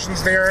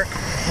temptations there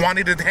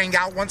wanting to hang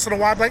out once in a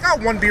while? Like,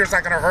 one beer's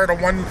not going to hurt, or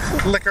one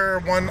liquor,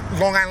 one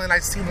Long Island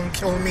iced tea won't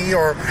kill me,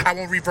 or I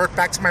won't revert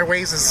back to my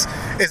ways. Is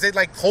it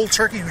like cold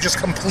turkey? You just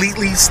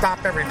completely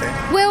stop everything?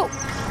 Well,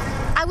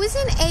 I was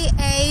in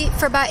AA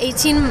for about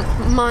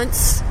 18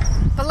 months,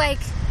 but like,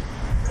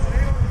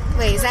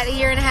 wait, is that a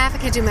year and a half? I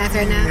can't do math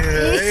right now.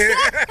 Yeah.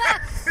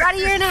 About a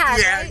year and a half,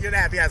 Yeah, right? year and a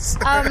half, yes.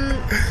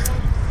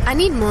 I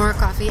need more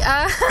coffee.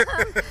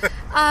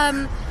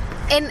 And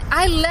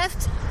I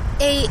left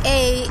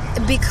AA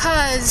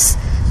because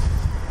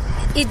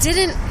it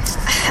didn't,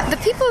 the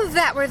people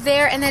that were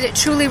there and that it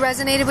truly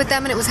resonated with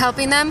them and it was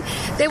helping them,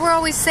 they were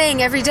always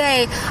saying every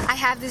day, I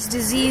have this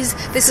disease,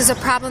 this is a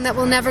problem that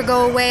will never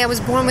go away, I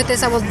was born with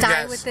this, I will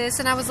die with this.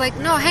 And I was like,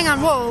 no, hang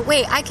on, whoa,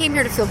 wait, I came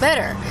here to feel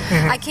better.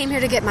 Mm-hmm. I came here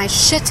to get my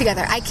shit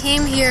together. I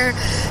came here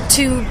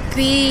to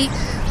be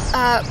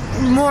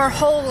more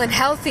whole and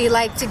healthy,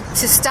 like to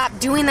stop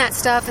doing that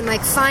stuff and like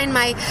find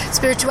my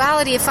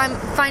spirituality,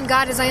 find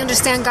God as I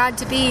understand God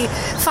to be,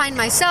 find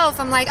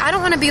myself. I'm like, I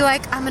don't want to be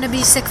like, I'm going to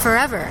be sick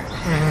forever.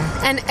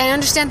 Mm-hmm. And I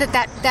understand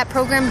that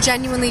program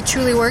genuinely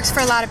truly works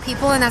for a lot of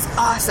people, and that's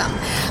awesome.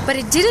 But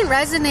it didn't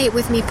resonate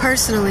with me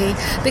personally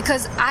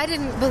because I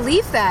didn't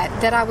believe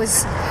that I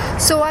was,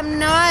 so I'm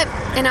not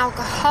an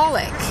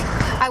alcoholic.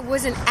 I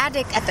was an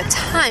addict at the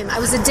time. I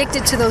was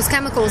addicted to those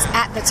chemicals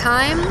at the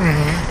time,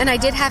 and I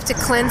did have to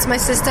cleanse my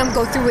system,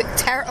 go through it,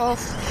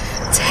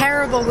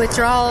 terrible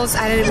withdrawals.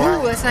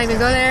 Let's not even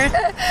go there.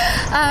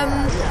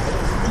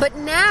 But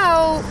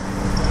now,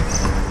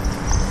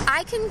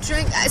 can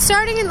drink.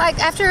 Starting in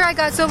after I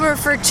got sober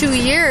for 2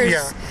 years.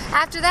 Yeah.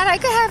 After that, I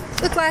could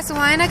have a glass of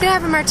wine. I could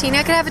have a martini.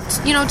 I could have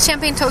a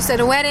champagne toast at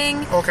a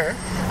wedding. Okay.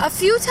 A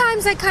few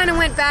times I kind of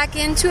went back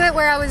into it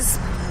where I was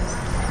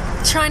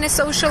trying to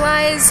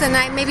socialize and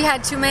I maybe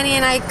had too many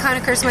and I kind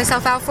of cursed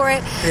myself out for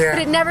it. Yeah.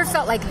 But it never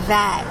felt like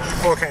that.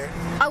 Okay.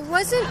 I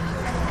wasn't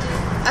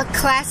a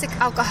classic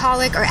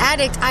alcoholic or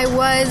addict. I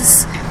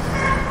was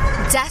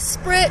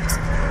desperate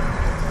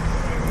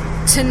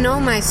to know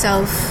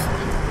myself,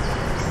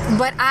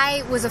 but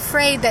I was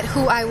afraid that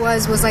who I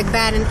was like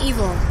bad and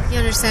evil. You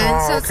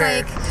understand? So it's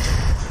like,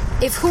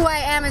 if who I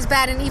am is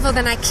bad and evil,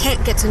 then I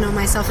can't get to know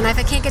myself. And if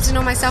I can't get to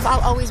know myself,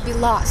 I'll always be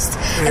lost.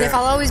 Yeah. And if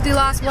I'll always be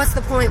lost, what's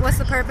the point? What's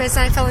the purpose?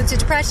 And I fell into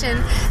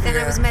depression, then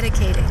I was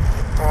medicating.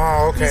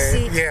 Oh, okay.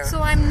 You see? Yeah.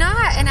 So I'm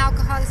not an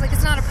alcoholic. Like,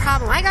 it's not a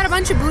problem. I got a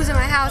bunch of booze in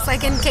my house,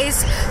 like, in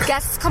case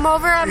guests come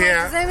over. I'm like,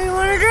 does anybody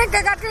want to drink?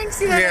 I got drinks,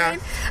 you know what I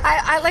mean?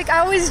 I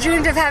always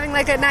dreamed of having,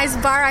 like, a nice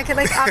bar I could,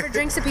 like, offer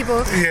drinks to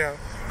people. Yeah.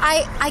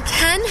 I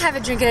can have a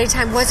drink at any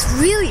time. What's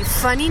really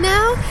funny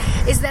now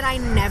is that I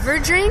never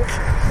drink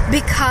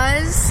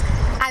because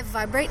I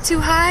vibrate too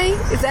high,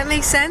 if that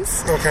makes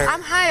sense. Okay.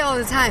 I'm high all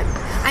the time.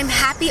 I'm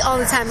happy all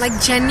the time. Like,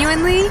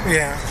 genuinely.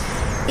 Yeah.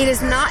 It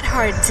is not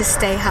hard to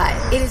stay high.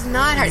 It is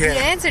not hard. Yeah. The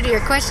answer to your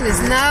question is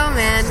no,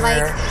 man.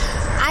 Like,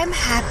 I'm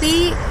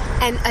happy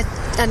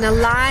and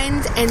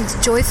aligned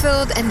and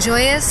joy-filled and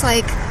joyous,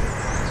 like,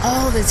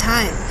 all the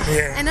time.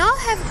 Yeah. And I'll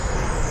have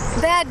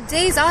bad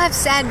days. I'll have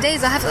sad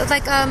days. I'll have,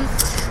 like,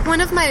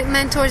 one of my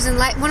mentors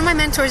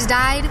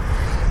died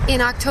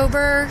in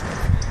October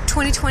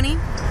 2020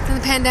 from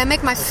the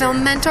pandemic. My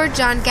film mentor,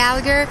 John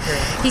Gallagher,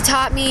 he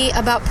taught me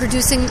about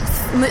producing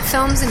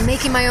films and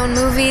making my own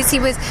movies.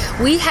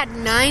 We had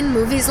 9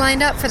 movies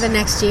lined up for the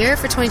next year,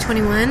 for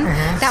 2021.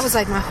 That was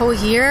like my whole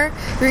year.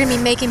 We were going to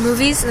be making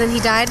movies, and then he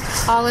died.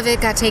 All of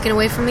it got taken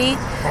away from me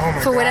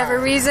for whatever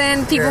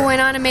reason. People went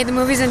on and made the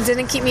movies and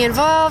didn't keep me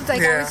involved.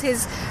 Like, I was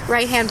his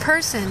right-hand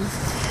person.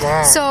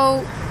 Wow. So,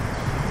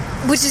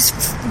 which is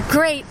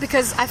great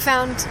because I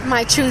found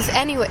my truth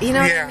anyway. You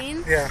know what I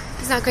mean? Yeah.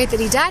 It's not great that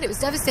he died. It was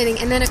devastating.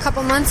 And then a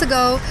couple months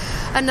ago,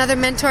 another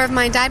mentor of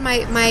mine died.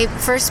 My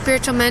first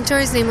spiritual mentor,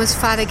 his name was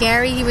Father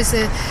Gary. He was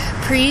a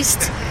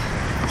priest.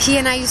 He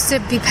and I used to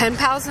be pen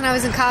pals when I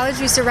was in college.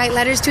 We used to write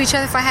letters to each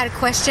other if I had a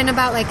question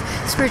about, like,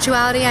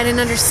 spirituality, I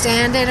didn't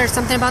understand it, or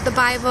something about the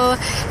Bible,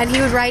 and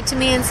he would write to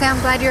me and say, I'm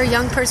glad you're a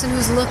young person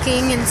who's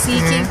looking and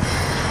seeking.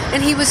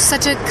 And he was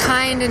such a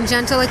kind and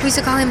gentle, like, we used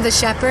to call him the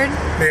shepherd.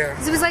 Yeah.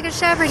 He was like a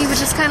shepherd. He would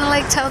just kind of,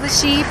 like, tell the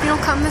sheep,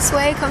 come this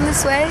way, come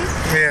this way.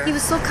 Yeah. He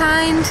was so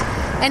kind.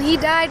 And he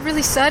died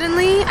really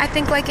suddenly, I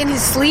think, like, in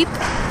his sleep.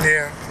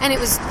 Yeah. And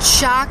it was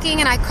shocking,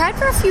 and I cried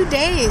for a few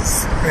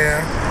days.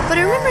 Yeah. But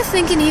I remember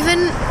thinking,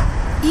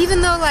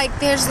 even though, like,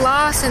 there's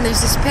loss and there's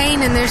this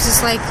pain and there's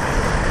this, like,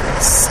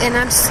 and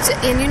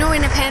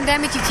in a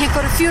pandemic you can't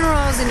go to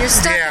funerals and you're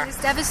stuck and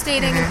it's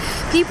devastating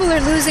and people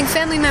are losing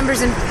family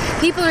members and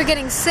people are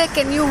getting sick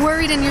and you're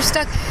worried and you're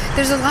stuck.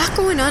 There's a lot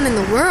going on in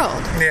the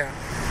world. Yeah.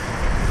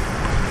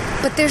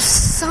 But there's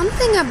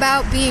something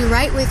about being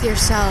right with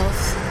yourself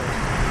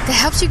that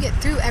helps you get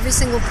through every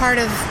single part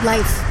of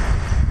life.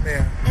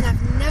 Yeah. And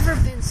I've never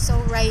been so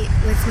right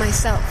with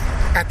myself.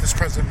 At this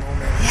present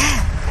moment.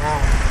 Yeah.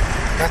 Wow.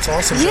 That's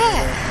awesome.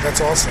 Yeah. That's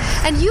awesome.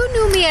 And you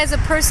knew me as a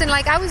person,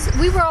 like,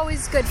 we were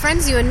always good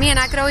friends, you and me, and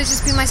I could always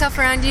just be myself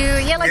around you.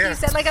 Yeah, like you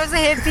said, like, I was a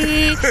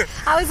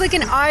hippie. I was like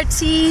an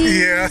artist.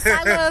 Yeah.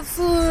 I love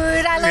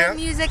food. I love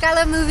music. I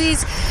love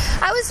movies.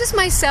 I was just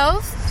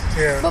myself.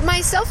 Yeah. But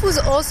myself was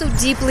also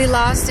deeply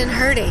lost and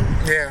hurting.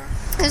 Yeah.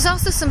 There's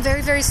also some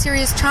very, very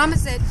serious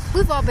traumas that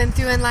we've all been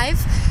through in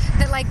life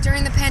that, like,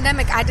 during the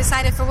pandemic, I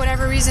decided for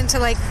whatever reason to,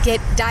 like,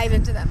 dive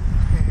into them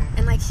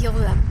and, like, heal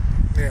them.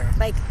 Yeah.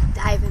 Like,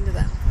 dive into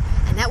them.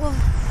 And that will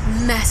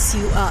mess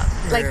you up.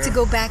 Like, to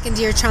go back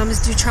into your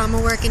traumas, do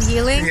trauma work and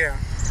healing. Yeah.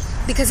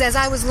 Because as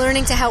I was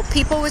learning to help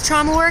people with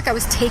trauma work, I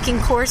was taking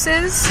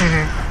courses.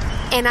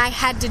 And I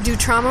had to do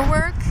trauma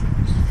work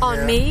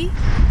on me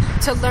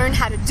to learn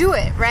how to do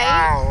it, right?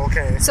 Wow,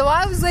 okay. So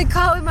I was, like,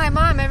 calling my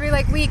mom every,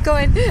 like, week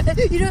going,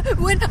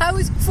 when I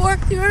was 4,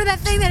 you remember that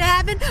thing that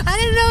happened? I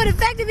didn't know it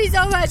affected me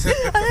so much.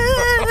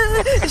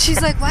 And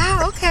she's like,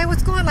 wow, okay,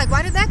 what's going on? Like,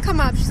 why did that come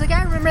up? She's like,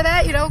 I remember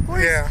that, of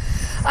course. Yeah.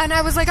 And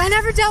I was like, I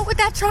never dealt with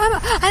that trauma.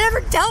 I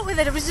never dealt with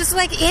it. It was just,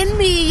 like, in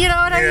me, you know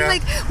what I mean?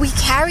 Like, we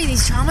carry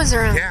these traumas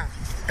around. Yeah.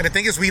 And the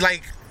thing is, we,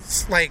 like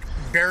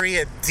bury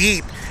it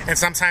deep. And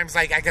sometimes,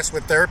 like, I guess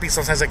with therapy,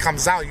 sometimes it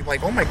comes out. You're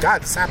like, oh my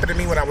God, this happened to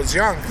me when I was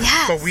young.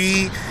 Yes. But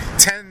we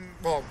tend,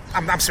 well,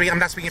 I'm not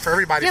speaking for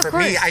everybody. For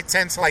me, I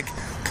tend to, like,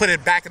 put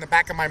it back in the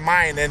back of my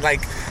mind, and,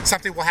 like,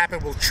 something will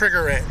happen, will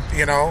trigger it,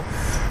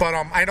 But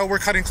I know we're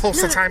cutting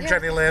close to time,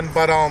 Jenilyn,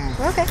 but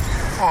okay.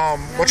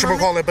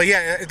 Whatchamacallit, but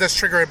yeah, it does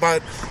trigger it.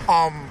 But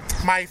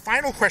my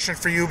final question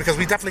for you, because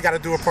we definitely got to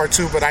do a part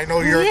 2, but I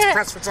know you're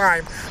pressed for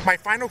time. My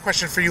final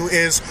question for you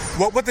is,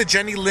 what would the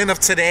Jenilyn of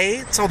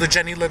today tell the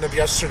Jenilyn of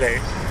yesterday?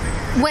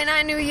 When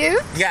I knew you?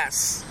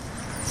 Yes.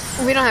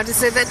 We don't have to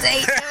say the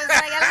date. It was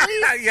like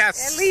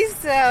at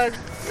least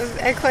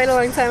quite a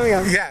long time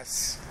ago.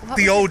 Yes.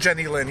 The old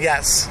Jenilyn,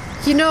 yes.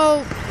 You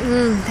know,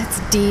 that's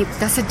deep.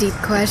 That's a deep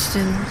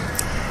question.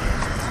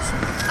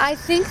 I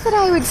think that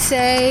I would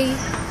say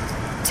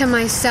to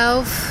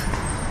myself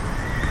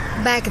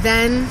back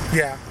then,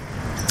 yeah,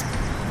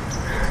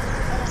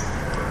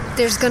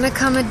 there's gonna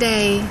come a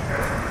day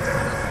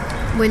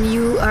when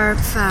you are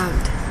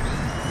found.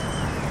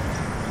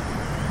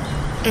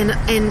 And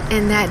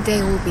that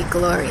day will be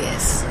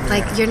glorious. Yeah.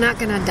 Like, you're not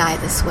gonna die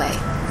this way.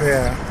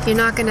 Yeah. You're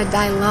not gonna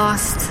die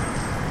lost.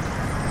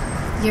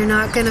 You're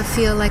not gonna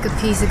feel like a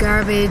piece of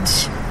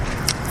garbage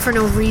for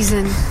no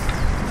reason.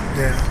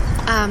 Yeah.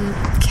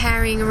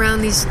 Carrying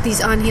around these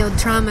unhealed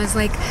traumas.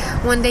 Like,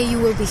 one day you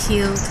will be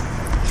healed,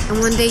 and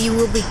one day you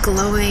will be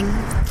glowing,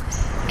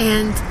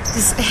 and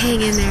just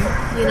hang in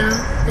there, you know?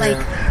 Like,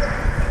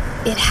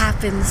 it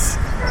happens.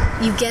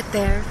 You get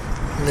there.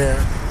 Yeah.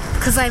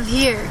 Because I'm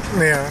here.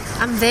 Yeah.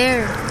 I'm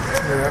there.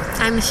 Yeah.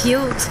 I'm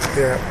healed.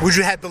 Yeah. Would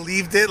you have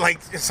believed it? Like,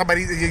 if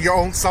somebody, your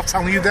own self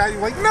telling you that?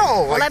 You're like,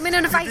 no. Well, let me know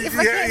if I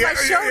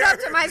showed up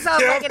to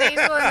myself like an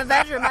angel in the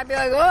bedroom, I'd be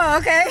like, oh,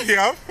 okay.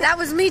 Yeah. That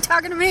was me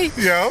talking to me.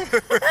 Yeah.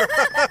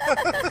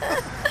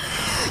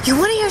 You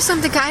want to hear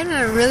something? I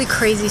have a really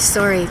crazy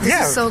story.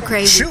 This is so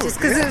crazy. Shoot. Just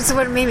because it's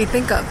what it made me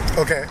think of.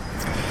 Okay.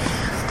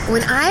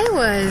 When I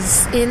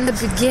was in the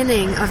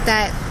beginning of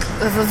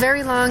a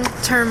very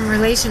long-term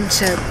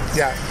relationship,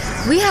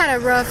 we had a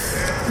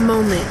rough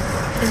moment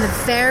in the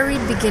very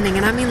beginning,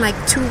 and I mean like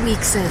 2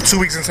 weeks in. 2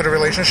 weeks into the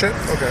relationship?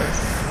 Okay.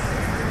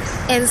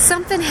 And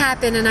something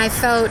happened, and I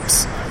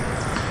felt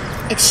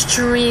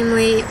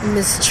extremely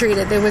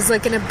mistreated. There was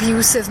like an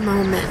abusive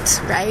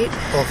moment, right?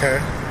 Okay.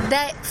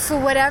 That, for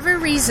whatever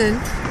reason,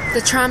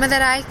 the trauma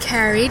that I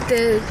carried,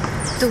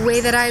 the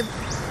way that I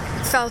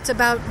felt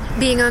about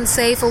being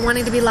unsafe or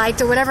wanting to be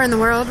liked or whatever in the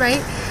world,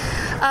 right?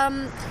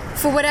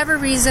 For whatever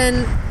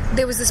reason,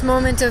 there was this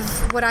moment of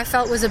what I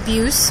felt was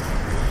abuse,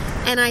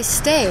 and I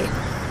stayed.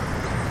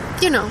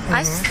 You know,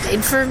 I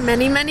stayed for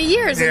many, many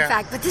years, in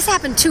fact. But this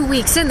happened 2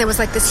 weeks in. There was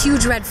like this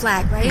huge red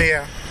flag, right?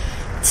 Yeah.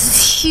 This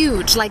is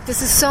huge. Like,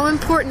 this is so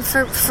important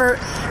for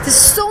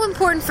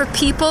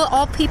people,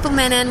 all people,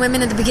 men and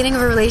women, at the beginning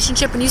of a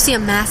relationship. When you see a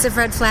massive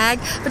red flag,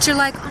 but you're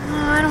like,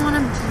 oh, I don't want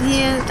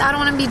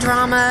to be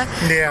drama.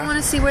 Yeah. I want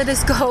to see where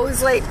this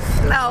goes. Like,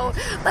 no,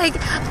 like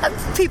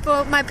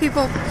my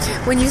people.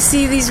 When you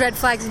see these red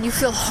flags and you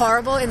feel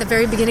horrible in the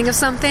very beginning of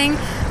something,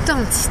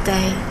 don't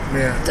stay.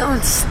 Yeah.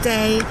 Don't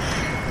stay.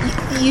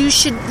 You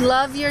should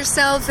love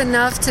yourself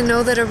enough to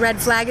know that a red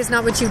flag is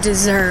not what you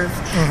deserve.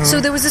 So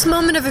there was this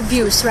moment of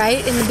abuse,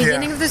 right, in the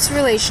beginning of this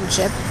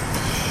relationship.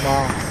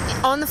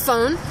 Wow. On the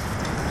phone,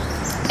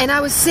 and I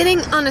was sitting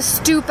on a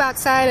stoop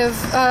outside of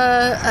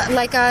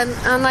like on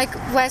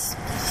West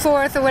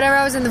 4th or whatever.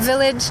 I was in the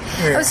village.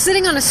 I was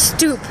sitting on a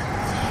stoop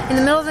in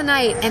the middle of the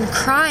night and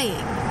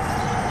crying.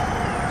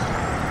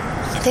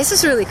 This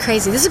is really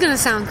crazy. This is going to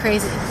sound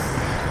crazy.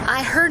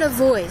 I heard a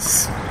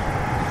voice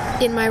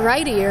in my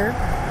right ear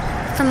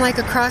from like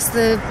across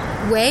the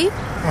way,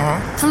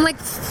 from like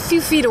a few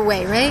feet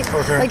away, right?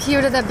 Okay. Like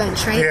here to that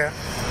bench, right? Yeah.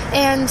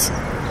 And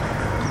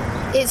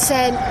it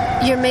said,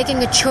 "You're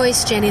making a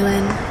choice,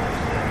 Jenilyn.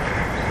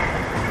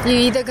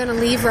 You're either going to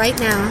leave right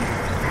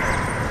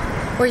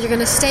now, or you're going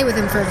to stay with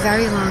him for a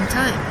very long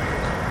time."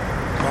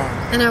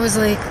 Wow. And I was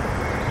like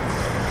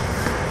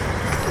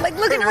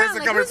looking around,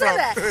 like, who said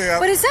that? Yeah.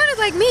 But it sounded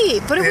like me.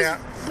 But it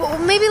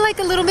was maybe like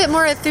a little bit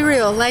more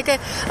ethereal. Like,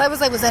 I was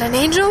like, was that an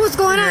angel? What's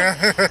going on?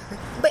 Yeah.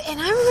 And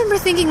I remember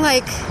thinking,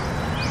 like,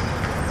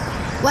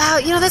 wow,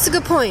 you know, that's a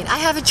good point. I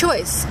have a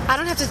choice. I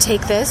don't have to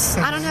take this.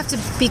 I don't have to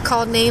be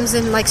called names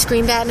and, like,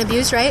 screamed at and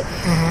abused, right?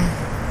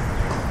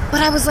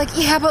 But I was like,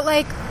 yeah, but,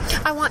 like,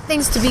 I want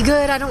things to be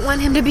good. I don't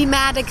want him to be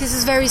mad because this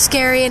is very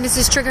scary and this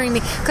is triggering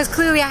me. Because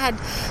clearly I had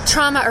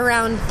trauma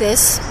around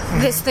this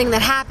thing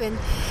that happened.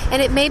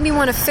 And it made me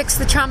want to fix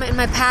the trauma in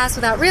my past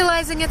without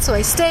realizing it. So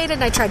I stayed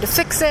and I tried to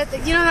fix it.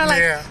 You know how,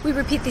 like, we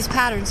repeat these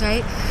patterns,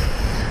 right?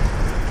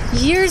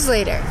 Years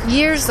later,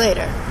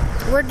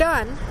 we're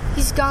done.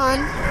 He's gone.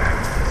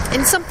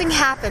 And something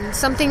happened.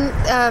 Something,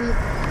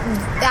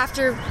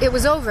 after it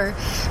was over,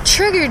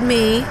 triggered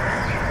me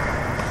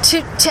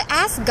to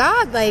ask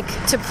God, like,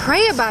 to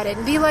pray about it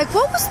and be like,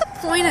 what was the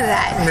point of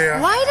that?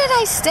 Yeah. Why did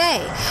I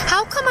stay?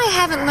 How come I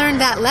haven't learned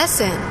that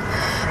lesson?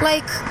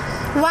 Like,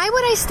 why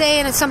would I stay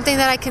in something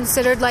that I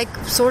considered, like,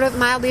 sort of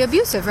mildly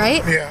abusive,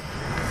 right? Yeah.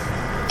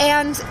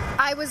 And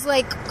I was,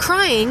 like,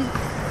 crying,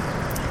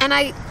 and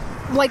I,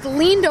 like,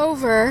 leaned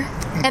over,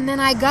 and then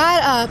I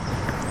got up.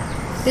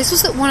 This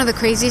was one of the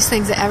craziest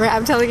things that ever,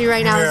 I'm telling you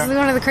right now, this is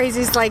one of the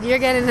craziest, like, you're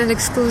getting an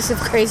exclusive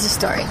crazy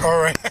story.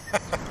 All right.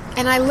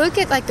 And I look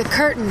at, like, the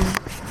curtain,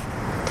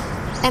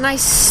 and I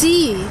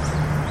see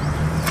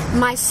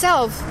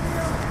myself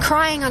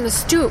crying on the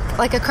stoop,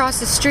 like, across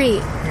the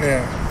street.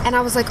 Yeah. And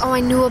I was like, oh, I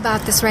knew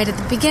about this right at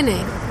the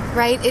beginning,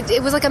 right?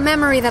 It was like a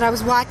memory that I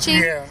was watching.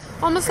 Yeah.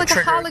 Almost like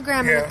trigger. A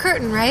hologram in the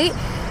curtain, right?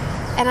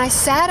 And I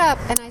sat up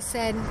and I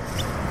said,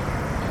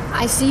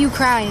 I see you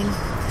crying.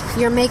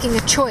 You're making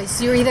a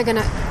choice. You're either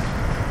gonna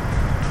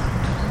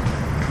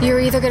You're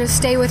either going to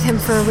stay with him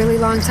for a really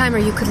long time or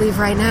you could leave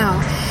right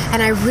now.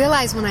 And I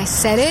realized when I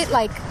said it,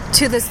 like,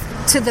 to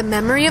the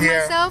memory of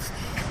myself,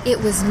 it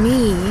was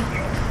me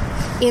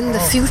in the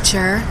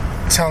future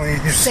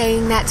telling you,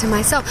 saying that to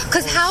myself.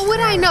 Because how would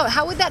I know?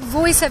 How would that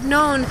voice have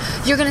known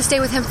you're going to stay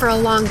with him for a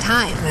long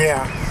time?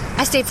 Yeah.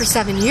 I stayed for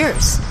 7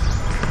 years.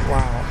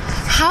 Wow.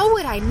 How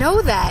would I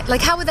know that?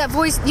 Like, how would that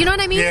voice... You know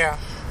what I mean? Yeah.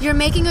 You're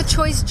making a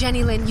choice,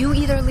 Jenilyn. You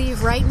either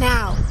leave right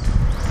now...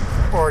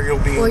 Or you'll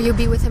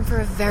be with him for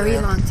a very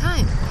long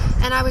time.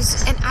 And I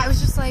was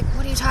just like,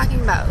 what are you talking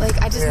about? Like,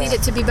 I just need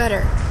it to be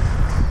better.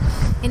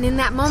 And in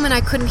that moment,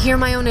 I couldn't hear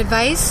my own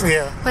advice.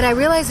 Yeah. But I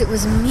realized it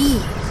was me.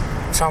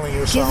 Telling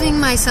yourself. Giving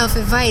myself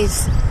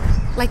advice.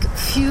 Like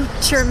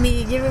future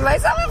me giving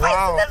myself advice.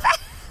 Wow.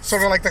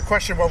 Sort of like the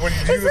question, what would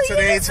you do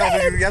today tell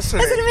you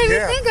yesterday? That's what it made me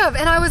think of.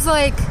 And I was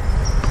like,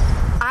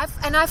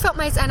 and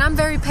I'm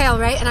very pale,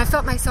 right? And I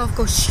felt myself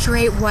go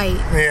straight white.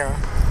 Yeah.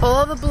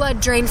 All the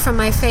blood drained from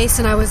my face,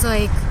 and I was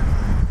like,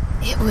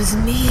 it was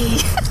me.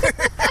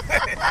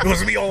 It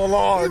was me all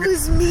along. It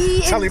was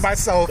me. Telling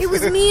myself. It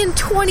was me in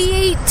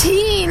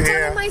 2018.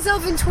 Telling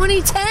myself in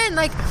 2010.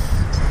 Like,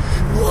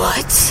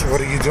 what? What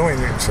are you doing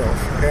to yourself?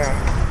 Yeah.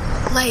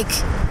 Like,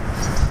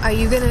 are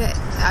you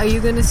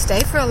gonna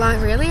stay for a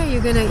long? Really? Are you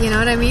gonna? You know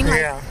what I mean?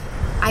 Like, yeah.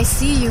 I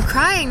see you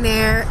crying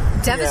there,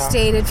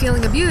 devastated,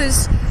 feeling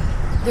abused.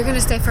 You're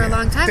gonna stay for a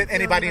long time. Did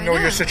anybody know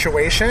your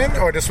situation,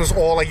 or this was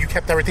all like you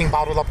kept everything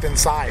bottled up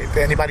inside?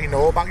 Did anybody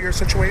know about your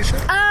situation?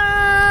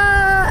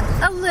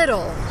 A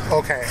little.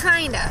 Okay.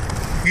 Kinda.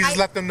 You just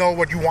let them know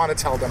what you want to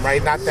tell them,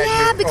 right? Not that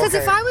yeah, because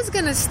if I was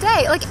gonna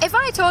stay, like if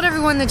I told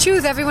everyone the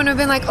truth, everyone would have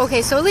been like,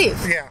 okay, so leave.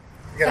 Yeah.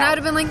 And I would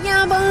have been like,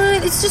 yeah,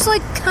 but it's just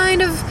like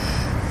kind of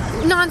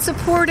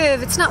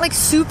non-supportive. It's not like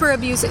super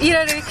abusive. You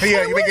know what I mean?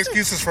 Yeah, you make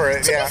excuses for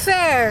it. To be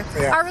fair,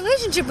 Yeah. our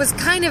relationship was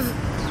kind of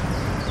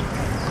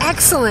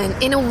excellent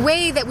in a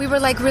way that we were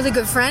like really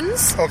good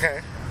friends.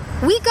 Okay.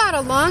 We got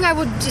along, I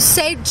would just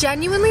say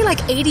genuinely, like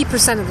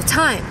 80% of the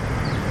time.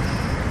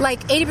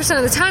 Like 80%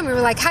 of the time we were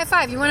like, high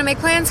five, you want to make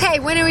plans? Hey,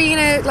 when are we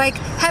gonna like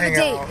have a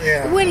date? Out,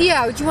 yeah. Do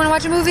you want to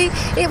watch a movie?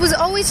 It was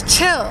always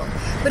chill,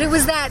 but it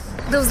was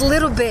those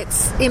little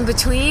bits in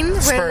between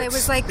where it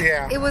was like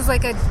it was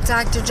like a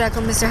Dr.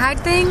 Jekyll, Mr.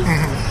 Hyde thing.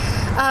 Mm-hmm.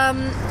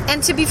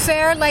 And to be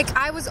fair, like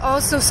I was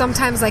also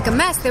sometimes like a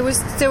mess. There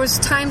was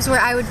times where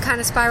I would kind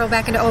of spiral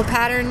back into old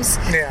patterns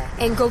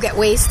and go get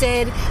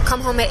wasted, come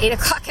home at 8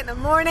 o'clock in the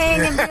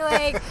morning and be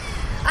like,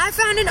 I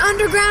found an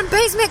underground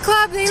basement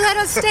club. They let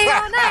us stay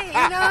all night,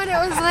 you know. And it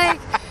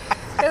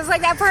was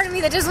like that part of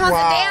me that just wants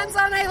to dance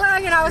all night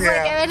long. And I was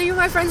like, if any of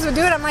my friends would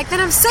do it, I'm like, then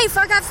I'm safe.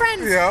 I got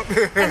friends. Yep.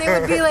 And they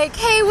would be like,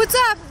 hey, what's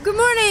up? Good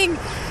morning.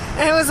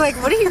 And it was like,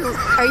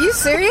 are you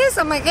serious?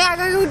 I'm like, yeah,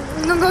 I'm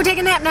gonna go take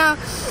a nap now.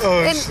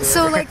 Oh, and shit.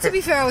 so, like, to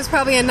be fair, I was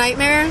probably a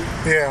nightmare.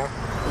 Yeah.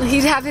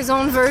 He'd have his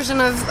own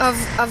version of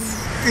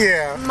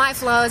my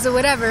flaws or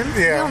whatever.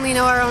 Yeah. We only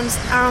know our own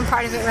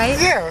part of it, right?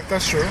 Yeah,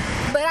 that's true.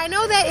 But I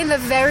know that in the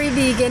very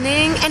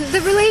beginning, and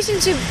the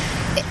relationship,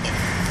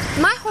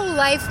 my whole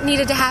life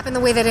needed to happen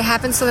the way that it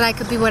happened so that I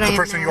could be what I am now.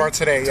 The person you are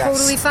today, yes.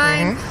 Totally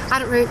fine. Mm-hmm.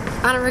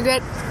 I don't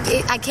regret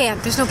it. I can't.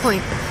 There's no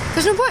point.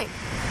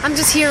 I'm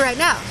just here right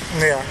now.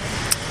 Yeah.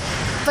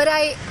 But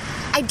I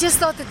just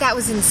thought that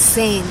was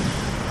insane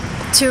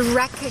to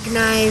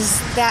recognize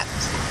that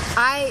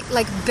I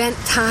like bent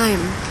time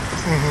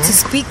to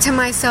speak to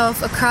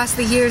myself across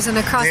the years and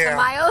across the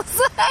miles.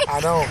 Like,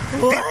 I know.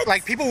 What?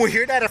 Like people would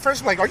hear that at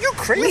first, like, "Are you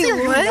crazy? Wait,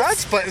 Are you what?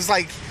 nuts?" But it's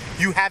like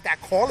you have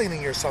that calling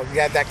in yourself.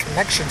 You have that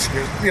connection to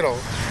your, you know.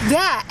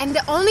 Yeah, and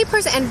the only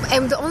person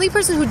and the only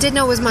person who did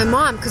know was my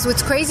mom. Because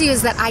what's crazy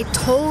is that I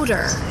told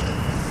her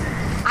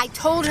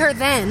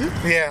then.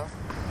 Yeah.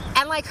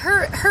 And like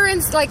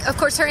of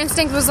course her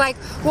instinct was like,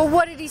 well,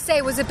 what did he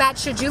say? Was it bad?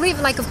 Should you leave?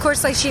 Like, of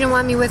course, like she didn't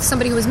want me with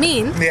somebody who was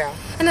mean. Yeah.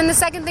 And then the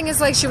second thing is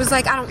like, she was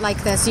like, I don't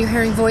like this. You're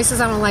hearing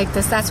voices. I don't like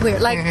this. That's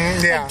weird. Like,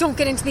 like don't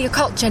get into the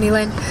occult,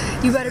 Jenilyn.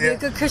 You better be a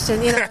good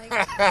Christian. You know, like,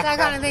 that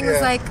kind of thing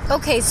was like,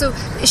 okay. So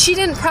she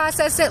didn't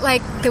process it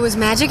like there was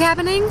magic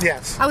happening.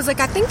 Yes. I was like,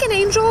 I think an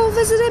angel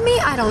visited me.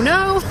 I don't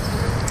know.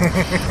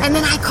 And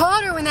then I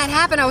called her when that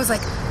happened. I was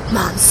like,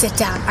 Mom, sit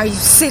down. Are you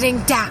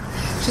sitting down?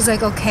 She's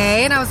like,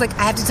 okay. And I was like,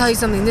 I have to tell you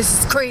something. This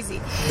is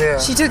crazy. Yeah.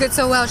 She took it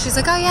so well. She's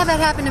like, oh, yeah, that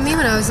happened to me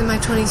when I was in my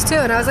 20s, too.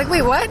 And I was like,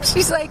 wait, what?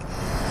 She's like,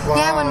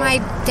 yeah, when my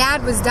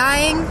dad was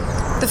dying,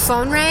 the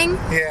phone rang.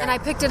 Yeah. And I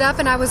picked it up,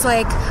 and I was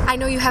like, I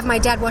know you have my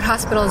dad. What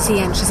hospital is he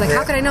in? She's like,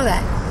 how could I know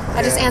that?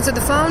 I just answered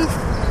the phone.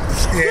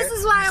 Yeah. This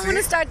is why I want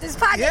to start this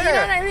podcast. Yeah. You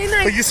know what I mean?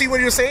 Like, but you see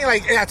what you're saying?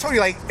 Like, I told you,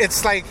 like,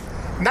 it's like,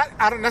 not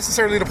out of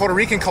necessarily the Puerto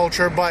Rican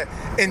culture, but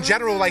in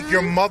general, like,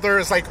 your mother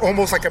is like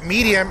almost like a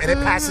medium, and it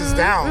passes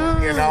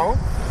down, you know?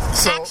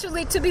 So,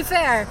 actually, to be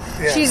fair,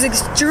 she's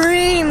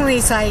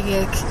extremely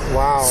psychic.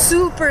 Wow.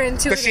 Super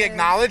intuitive. Does she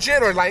acknowledge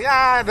it, or like,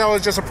 no,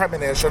 it's just a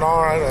premonition?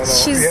 Or I don't know.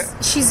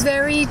 She's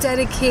very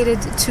dedicated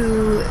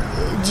to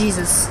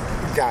Jesus.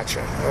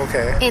 Gotcha.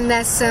 Okay. And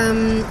that's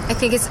I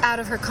think it's out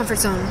of her comfort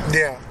zone.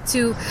 Yeah.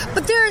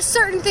 But there are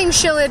certain things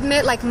she'll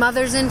admit, like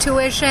mother's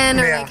intuition,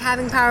 or like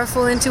having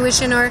powerful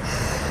intuition, or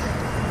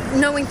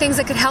knowing things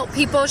that could help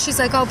people. She's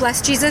like, oh,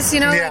 bless Jesus,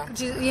 Yeah.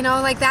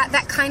 like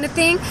that kind of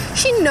thing.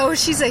 She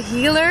knows she's a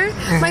healer.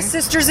 My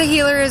sister's a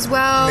healer as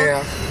well.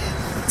 Yeah.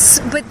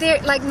 But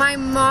they're like, my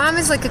mom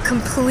is like a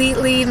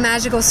completely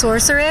magical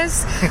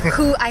sorceress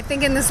who I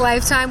think in this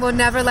lifetime will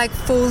never like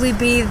fully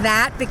be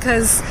that,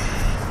 because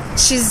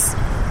she's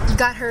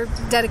got her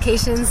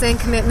dedications and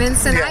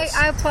commitments, and Yes.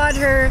 I applaud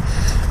her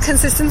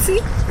consistency.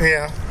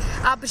 Yeah.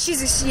 But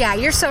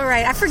you're so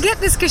right. I forget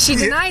this because she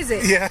denies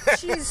it. Yeah.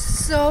 She's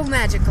so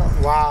magical.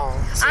 Wow.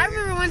 I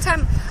remember one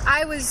time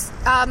I was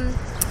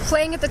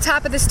playing at the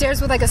top of the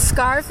stairs with like a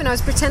scarf, and I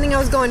was pretending I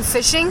was going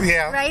fishing.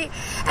 Yeah. Right?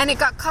 And it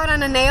got caught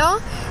on a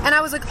nail, and I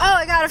was like, oh,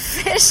 I got a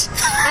fish.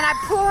 And I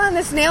pull on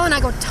this nail, and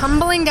I go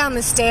tumbling down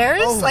the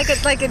stairs like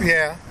a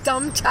Yeah.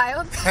 dumb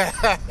child.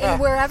 And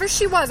wherever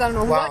she was, I don't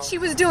know Wow. what she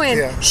was doing,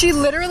 Yeah. she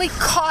literally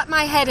caught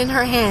my head in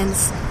her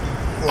hands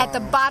at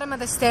the bottom of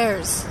the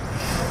stairs.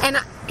 And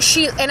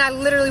I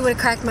literally would have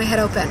cracked my head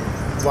open.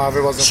 Wow, if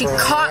it wasn't She for her,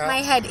 caught yeah. my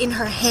head in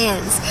her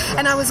hands.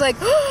 And I was like,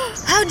 oh,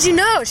 how'd you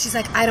know? She's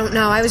like, I don't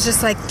know. I was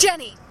just like,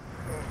 Jenny,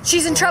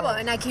 she's in trouble.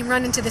 And I came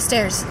running to the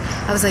stairs.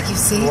 I was like, you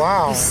see?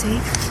 Wow. You see?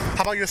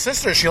 How about your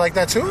sister? Is she like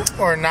that too?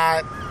 Or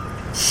not?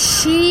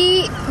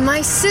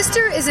 My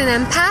sister is an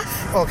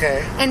empath.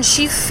 Okay. And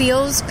she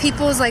feels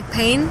people's like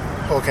pain.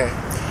 Okay.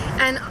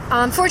 And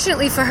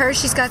unfortunately for her,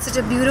 she's got such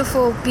a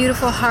beautiful,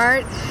 beautiful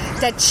heart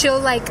that she'll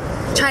like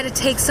try to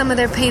take some of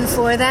their pain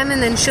for them,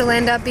 and then she'll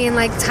end up being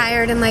like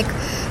tired and like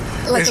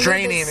It's a little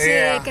draining, bit sick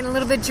yeah. and a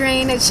little bit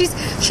drained. And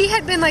she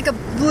had been like a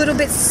little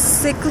bit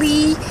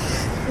sickly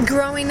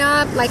growing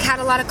up, like had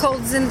a lot of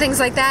colds and things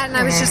like that, and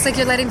I was just like,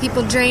 you're letting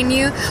people drain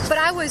you. But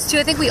I was too.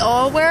 I think we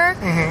all were.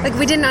 Like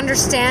we didn't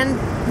understand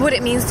what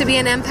it means to be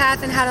an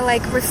empath and how to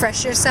like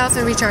refresh yourself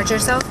and recharge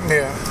yourself.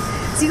 Yeah.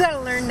 So you got to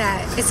learn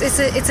that.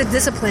 It's a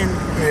discipline.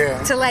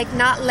 Yeah. To like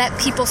not let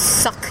people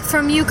suck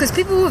from you, because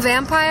people who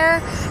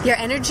vampire your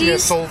energy. Yeah,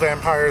 soul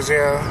vampires,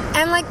 yeah.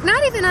 And like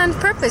not even on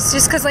purpose,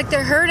 just because like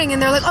they're hurting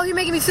and they're like, oh, you're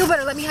making me feel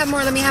better. Let me have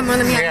more. Let me have more.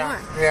 Let me have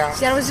more. Yeah.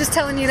 See, I was just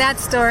telling you that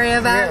story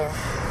about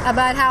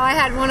how I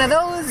had one of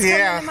those come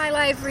into my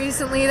life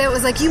recently that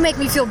was like, you make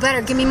me feel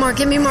better. Give me more.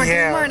 Give me more. Give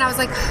me more. And I was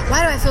like,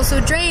 why do I feel so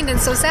drained and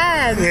so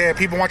sad? Yeah,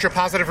 people want your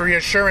positive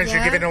reassurance. Yeah.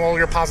 You're giving them all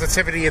your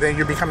positivity, and then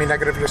you're becoming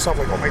negative yourself.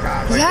 Like, oh my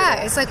God. Like,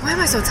 Yeah, it's like, why am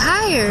I so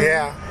tired?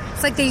 Yeah.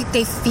 It's like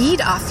they feed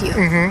off you.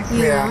 You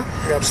Yeah,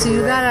 know? you're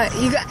absolutely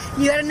So you right.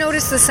 gotta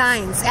notice the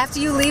signs.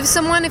 After you leave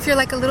someone, if you're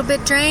like a little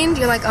bit drained,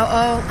 you're like,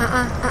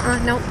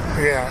 nope.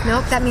 Yeah.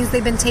 Nope, that means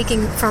they've been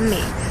taking from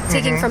me.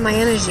 Taking from my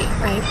energy,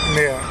 right?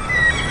 Yeah.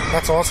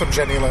 That's awesome,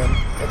 Jenilyn.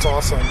 That's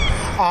awesome.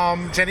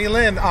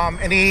 Jenilyn,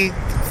 any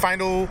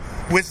final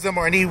wisdom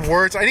or any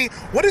words?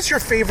 What is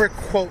your favorite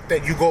quote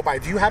that you go by?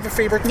 Do you have a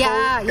favorite quote?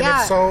 Yeah. And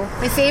if so,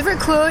 My favorite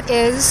quote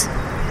is,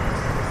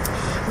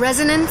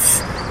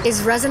 resonance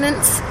is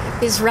resonance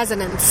is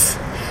resonance.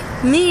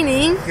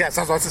 Meaning, yes,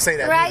 I was about to say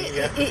that. right?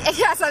 Meaning, yeah.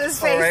 Yes, on his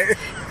face. All right.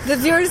 The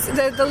viewers,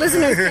 the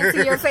listeners can't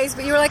see your face,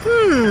 but you were like,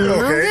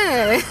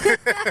 okay.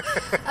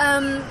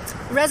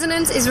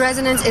 Resonance is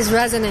resonance is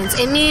resonance.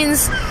 It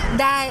means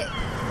that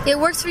it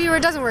works for you or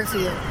it doesn't work for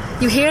you.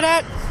 You hear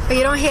that or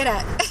you don't hear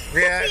that.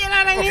 Yeah. You know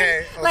what I mean?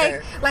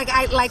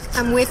 Okay. Like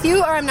I'm with you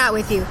or I'm not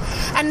with you.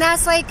 And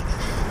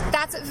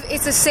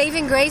it's a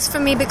saving grace for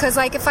me, because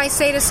like if I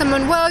say to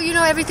someone, well, you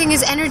know, everything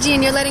is energy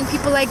and you're letting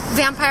people like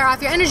vampire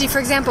off your energy, for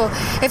example,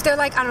 if they're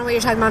like, I don't know what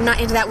you're talking about, I'm not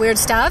into that weird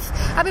stuff,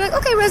 I'll be like,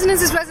 okay,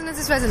 resonance is resonance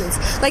is resonance.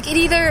 Like it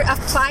either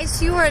applies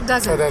to you or it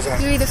doesn't. It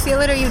doesn't. You either feel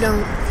it or you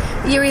don't.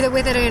 You're either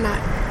with it or you're not.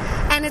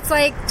 And it's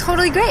like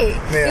totally great.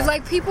 Yeah. If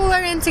like people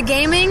are into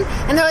gaming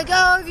and they're like,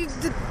 oh,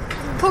 the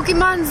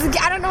Pokemon's,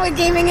 I don't know what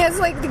gaming is,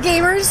 like the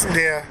gamers.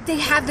 Yeah. They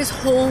have this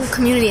whole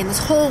community and this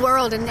whole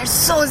world, and they're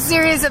so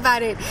serious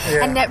about it.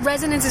 Yeah. And that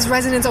resonance is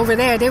resonance over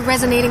there. They're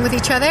resonating with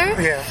each other.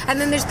 Yeah.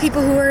 And then there's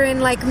people who are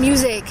in like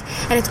music,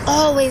 and it's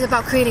always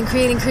about creating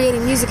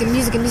music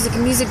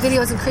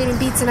videos and creating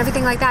beats and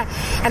everything like that.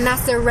 And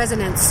that's their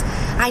resonance.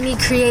 I need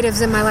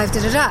creatives in my life,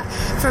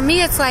 For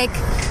me, it's like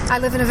I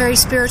live in a very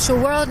spiritual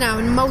world now,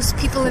 and most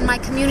people in my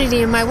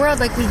community, in my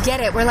world, like we get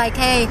it. We're like,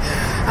 hey,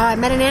 I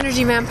met an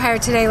energy vampire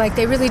today. Like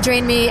they really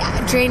drained me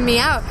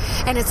out.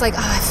 And it's like, oh,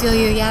 I feel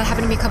you. Yeah, it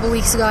happened to me a couple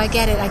weeks ago. I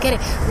get it.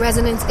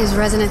 Resonance is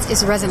resonance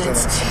is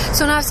resonance.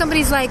 So now if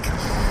somebody's like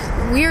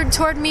weird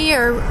toward me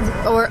or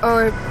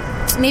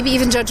maybe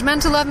even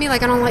judgmental of me,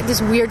 like I don't like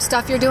this weird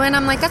stuff you're doing,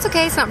 I'm like, that's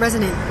okay. It's not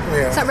resonant.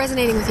 Yeah. It's not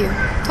resonating with you.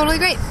 Totally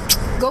great.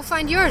 Go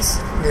find yours.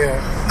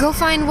 Yeah. Go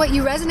find what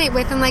you resonate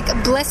with, and like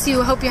bless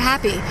you. Hope you're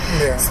happy.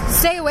 Yeah.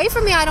 Stay away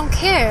from me. I don't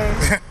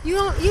care. You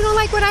don't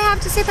like what I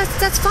have to say.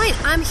 That's fine.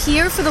 I'm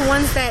here for the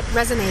ones that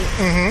resonate.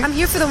 I'm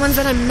here for the ones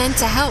that I'm meant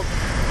to help.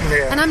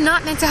 Yeah. And I'm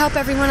not meant to help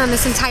everyone on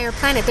this entire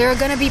planet. There are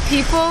going to be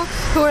people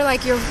who are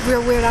like, you're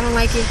real weird. I don't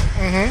like you.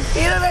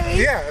 You know what I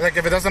mean? Yeah. Like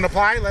if it doesn't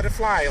apply, let it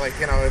fly. Like,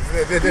 you know,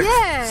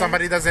 if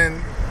somebody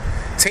doesn't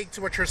take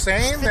to what you're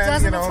saying, If it then,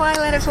 doesn't apply,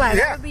 let it fly. Yeah.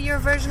 That would be your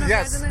version of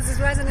resonance is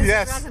resonance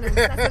Yes. is resonance.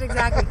 That's it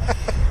exactly.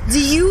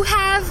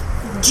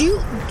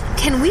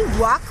 Can we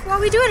walk while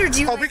we do it, or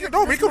do you? Oh, we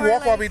could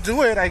walk while we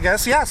do it, I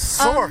guess.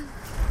 Yes, sure.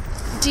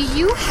 do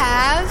you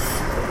have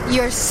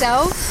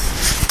yourself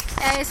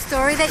a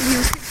story that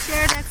you could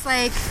share that's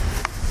like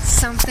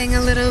something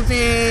a little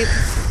bit...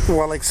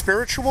 Well, like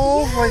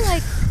spiritual? Yeah,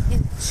 like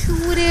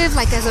intuitive,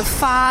 like as a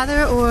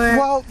father or...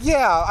 Well,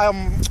 yeah.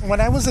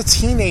 When I was a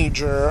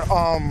teenager,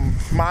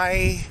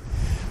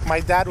 my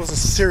dad was a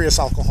serious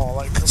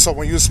alcoholic. So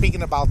when you were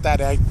speaking about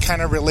that, I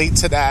kind of relate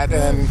to that,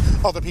 and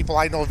other people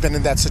I know have been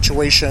in that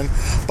situation.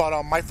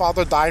 But my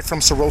father died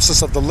from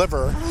cirrhosis of the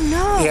liver. Oh,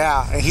 no.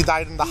 Yeah, and he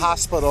died in the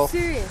hospital.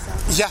 Serious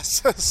alcohol.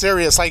 Yes,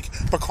 serious. Like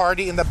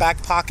Bacardi in the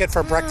back pocket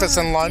for breakfast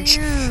and lunch,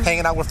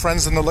 hanging out with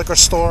friends in the liquor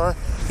store.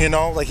 You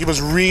know, like he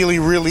was really,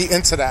 really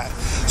into that.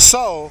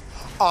 So...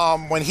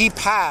 when he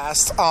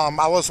passed,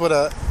 I was with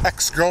an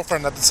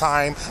ex-girlfriend at the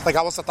time. Like,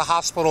 I was at the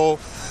hospital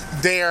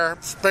there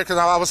because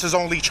I was his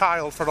only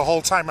child for the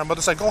whole time. My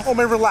mother said, go home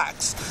and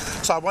relax.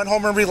 So I went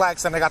home and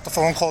relaxed, and I got the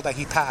phone call that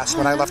he passed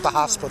when I left the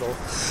hospital.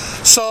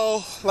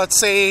 So, let's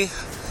say,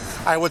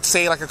 I would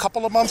say like a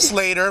couple of months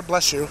later,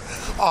 bless you,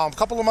 a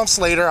couple of months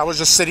later, I was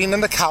just sitting in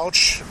the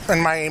couch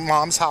in my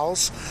mom's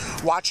house,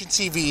 watching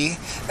TV,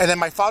 and then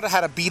my father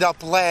had a beat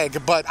up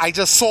leg, but I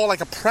just saw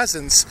like a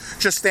presence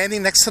just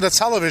standing next to the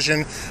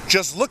television,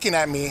 just looking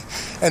at me.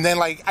 And then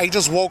like I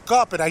just woke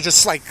up and I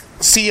just like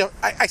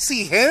I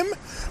see him,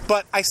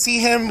 but I see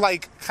him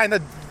like kind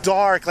of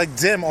dark, like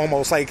dim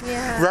almost, like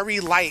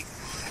very light.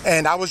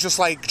 And I was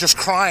just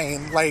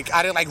crying. Like,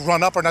 I didn't like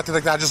run up or nothing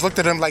like that. I just looked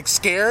at him like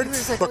scared,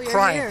 like, but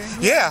crying.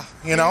 Yeah,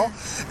 you know?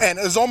 And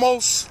it was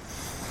almost,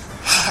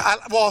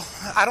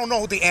 I don't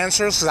know the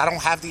answers because I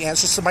don't have the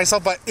answers to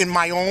myself, but in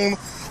my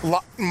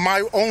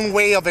own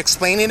way of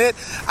explaining it,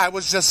 I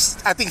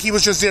think he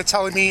was just there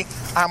telling me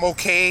I'm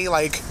okay.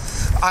 Like,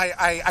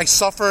 I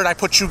suffered. I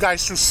put you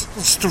guys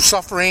through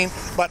suffering,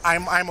 but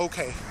I'm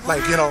okay.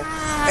 Like, you know,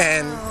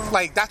 and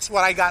like that's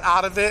what I got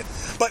out of it.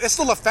 But it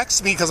still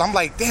affects me because I'm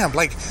like, damn,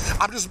 like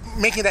I'm just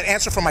making that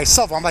answer for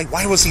myself. I'm like,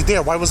 why was he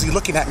there? Why was he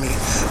looking at me?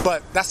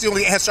 But that's the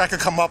only answer I could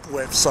come up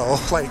with. So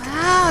like,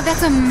 wow,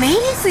 that's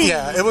amazing.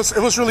 Yeah, it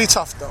was really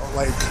tough though.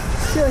 Like,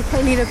 I feel like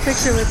I need a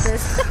picture with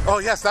this. Oh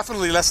yes,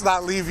 definitely. Let's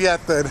not leave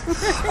yet then.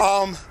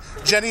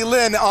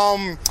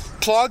 Jenilyn,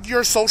 plug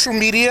your social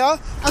media,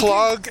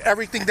 plug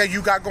everything that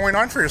you got going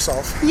on for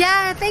yourself.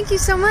 Yeah, thank you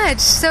so much.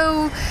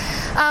 So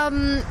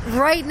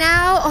right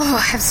now, I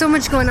have so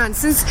much going on.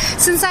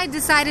 Since I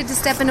decided to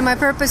step into my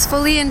purpose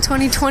fully in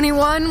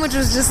 2021, which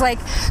was just like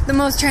the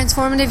most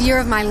transformative year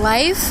of my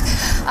life,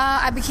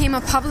 I became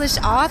a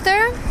published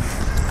author.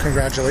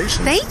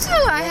 Congratulations. Thank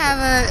you. I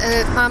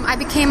have I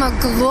became a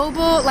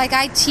global, like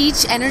I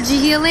teach energy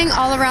healing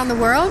all around the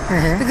world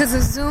because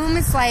of Zoom.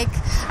 It's like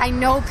I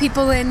know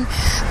people in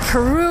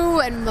Peru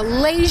and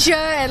Malaysia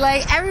and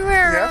like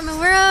everywhere around the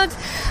world.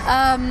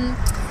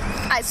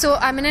 So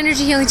I'm an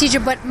energy healing teacher,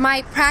 but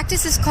my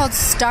practice is called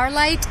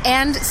Starlight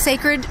and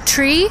Sacred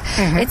Tree.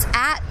 It's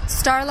at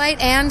Starlight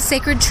and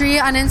Sacred Tree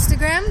on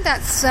Instagram.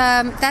 That's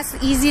the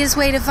easiest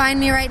way to find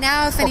me right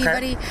now. If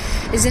anybody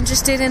is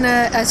interested in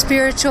a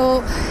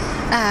spiritual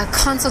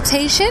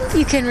consultation,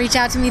 you can reach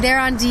out to me there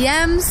on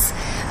DMs.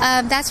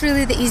 That's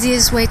really the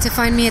easiest way to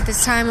find me at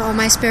this time. All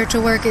my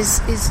spiritual work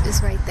is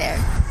right there.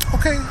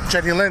 Okay,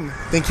 Jenilyn,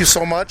 thank you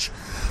so much.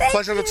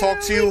 Pleasure to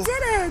talk to you. We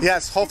did it.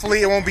 Yes,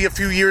 hopefully it won't be a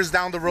few years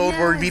down the road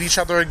where we meet each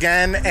other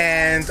again,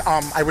 and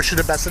I wish you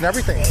the best in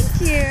everything.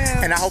 Thank you.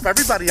 And I hope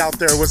everybody out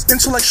there was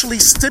intellectually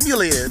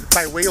stimulated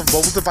by way of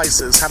mobile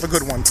devices. Have a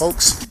good one,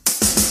 folks.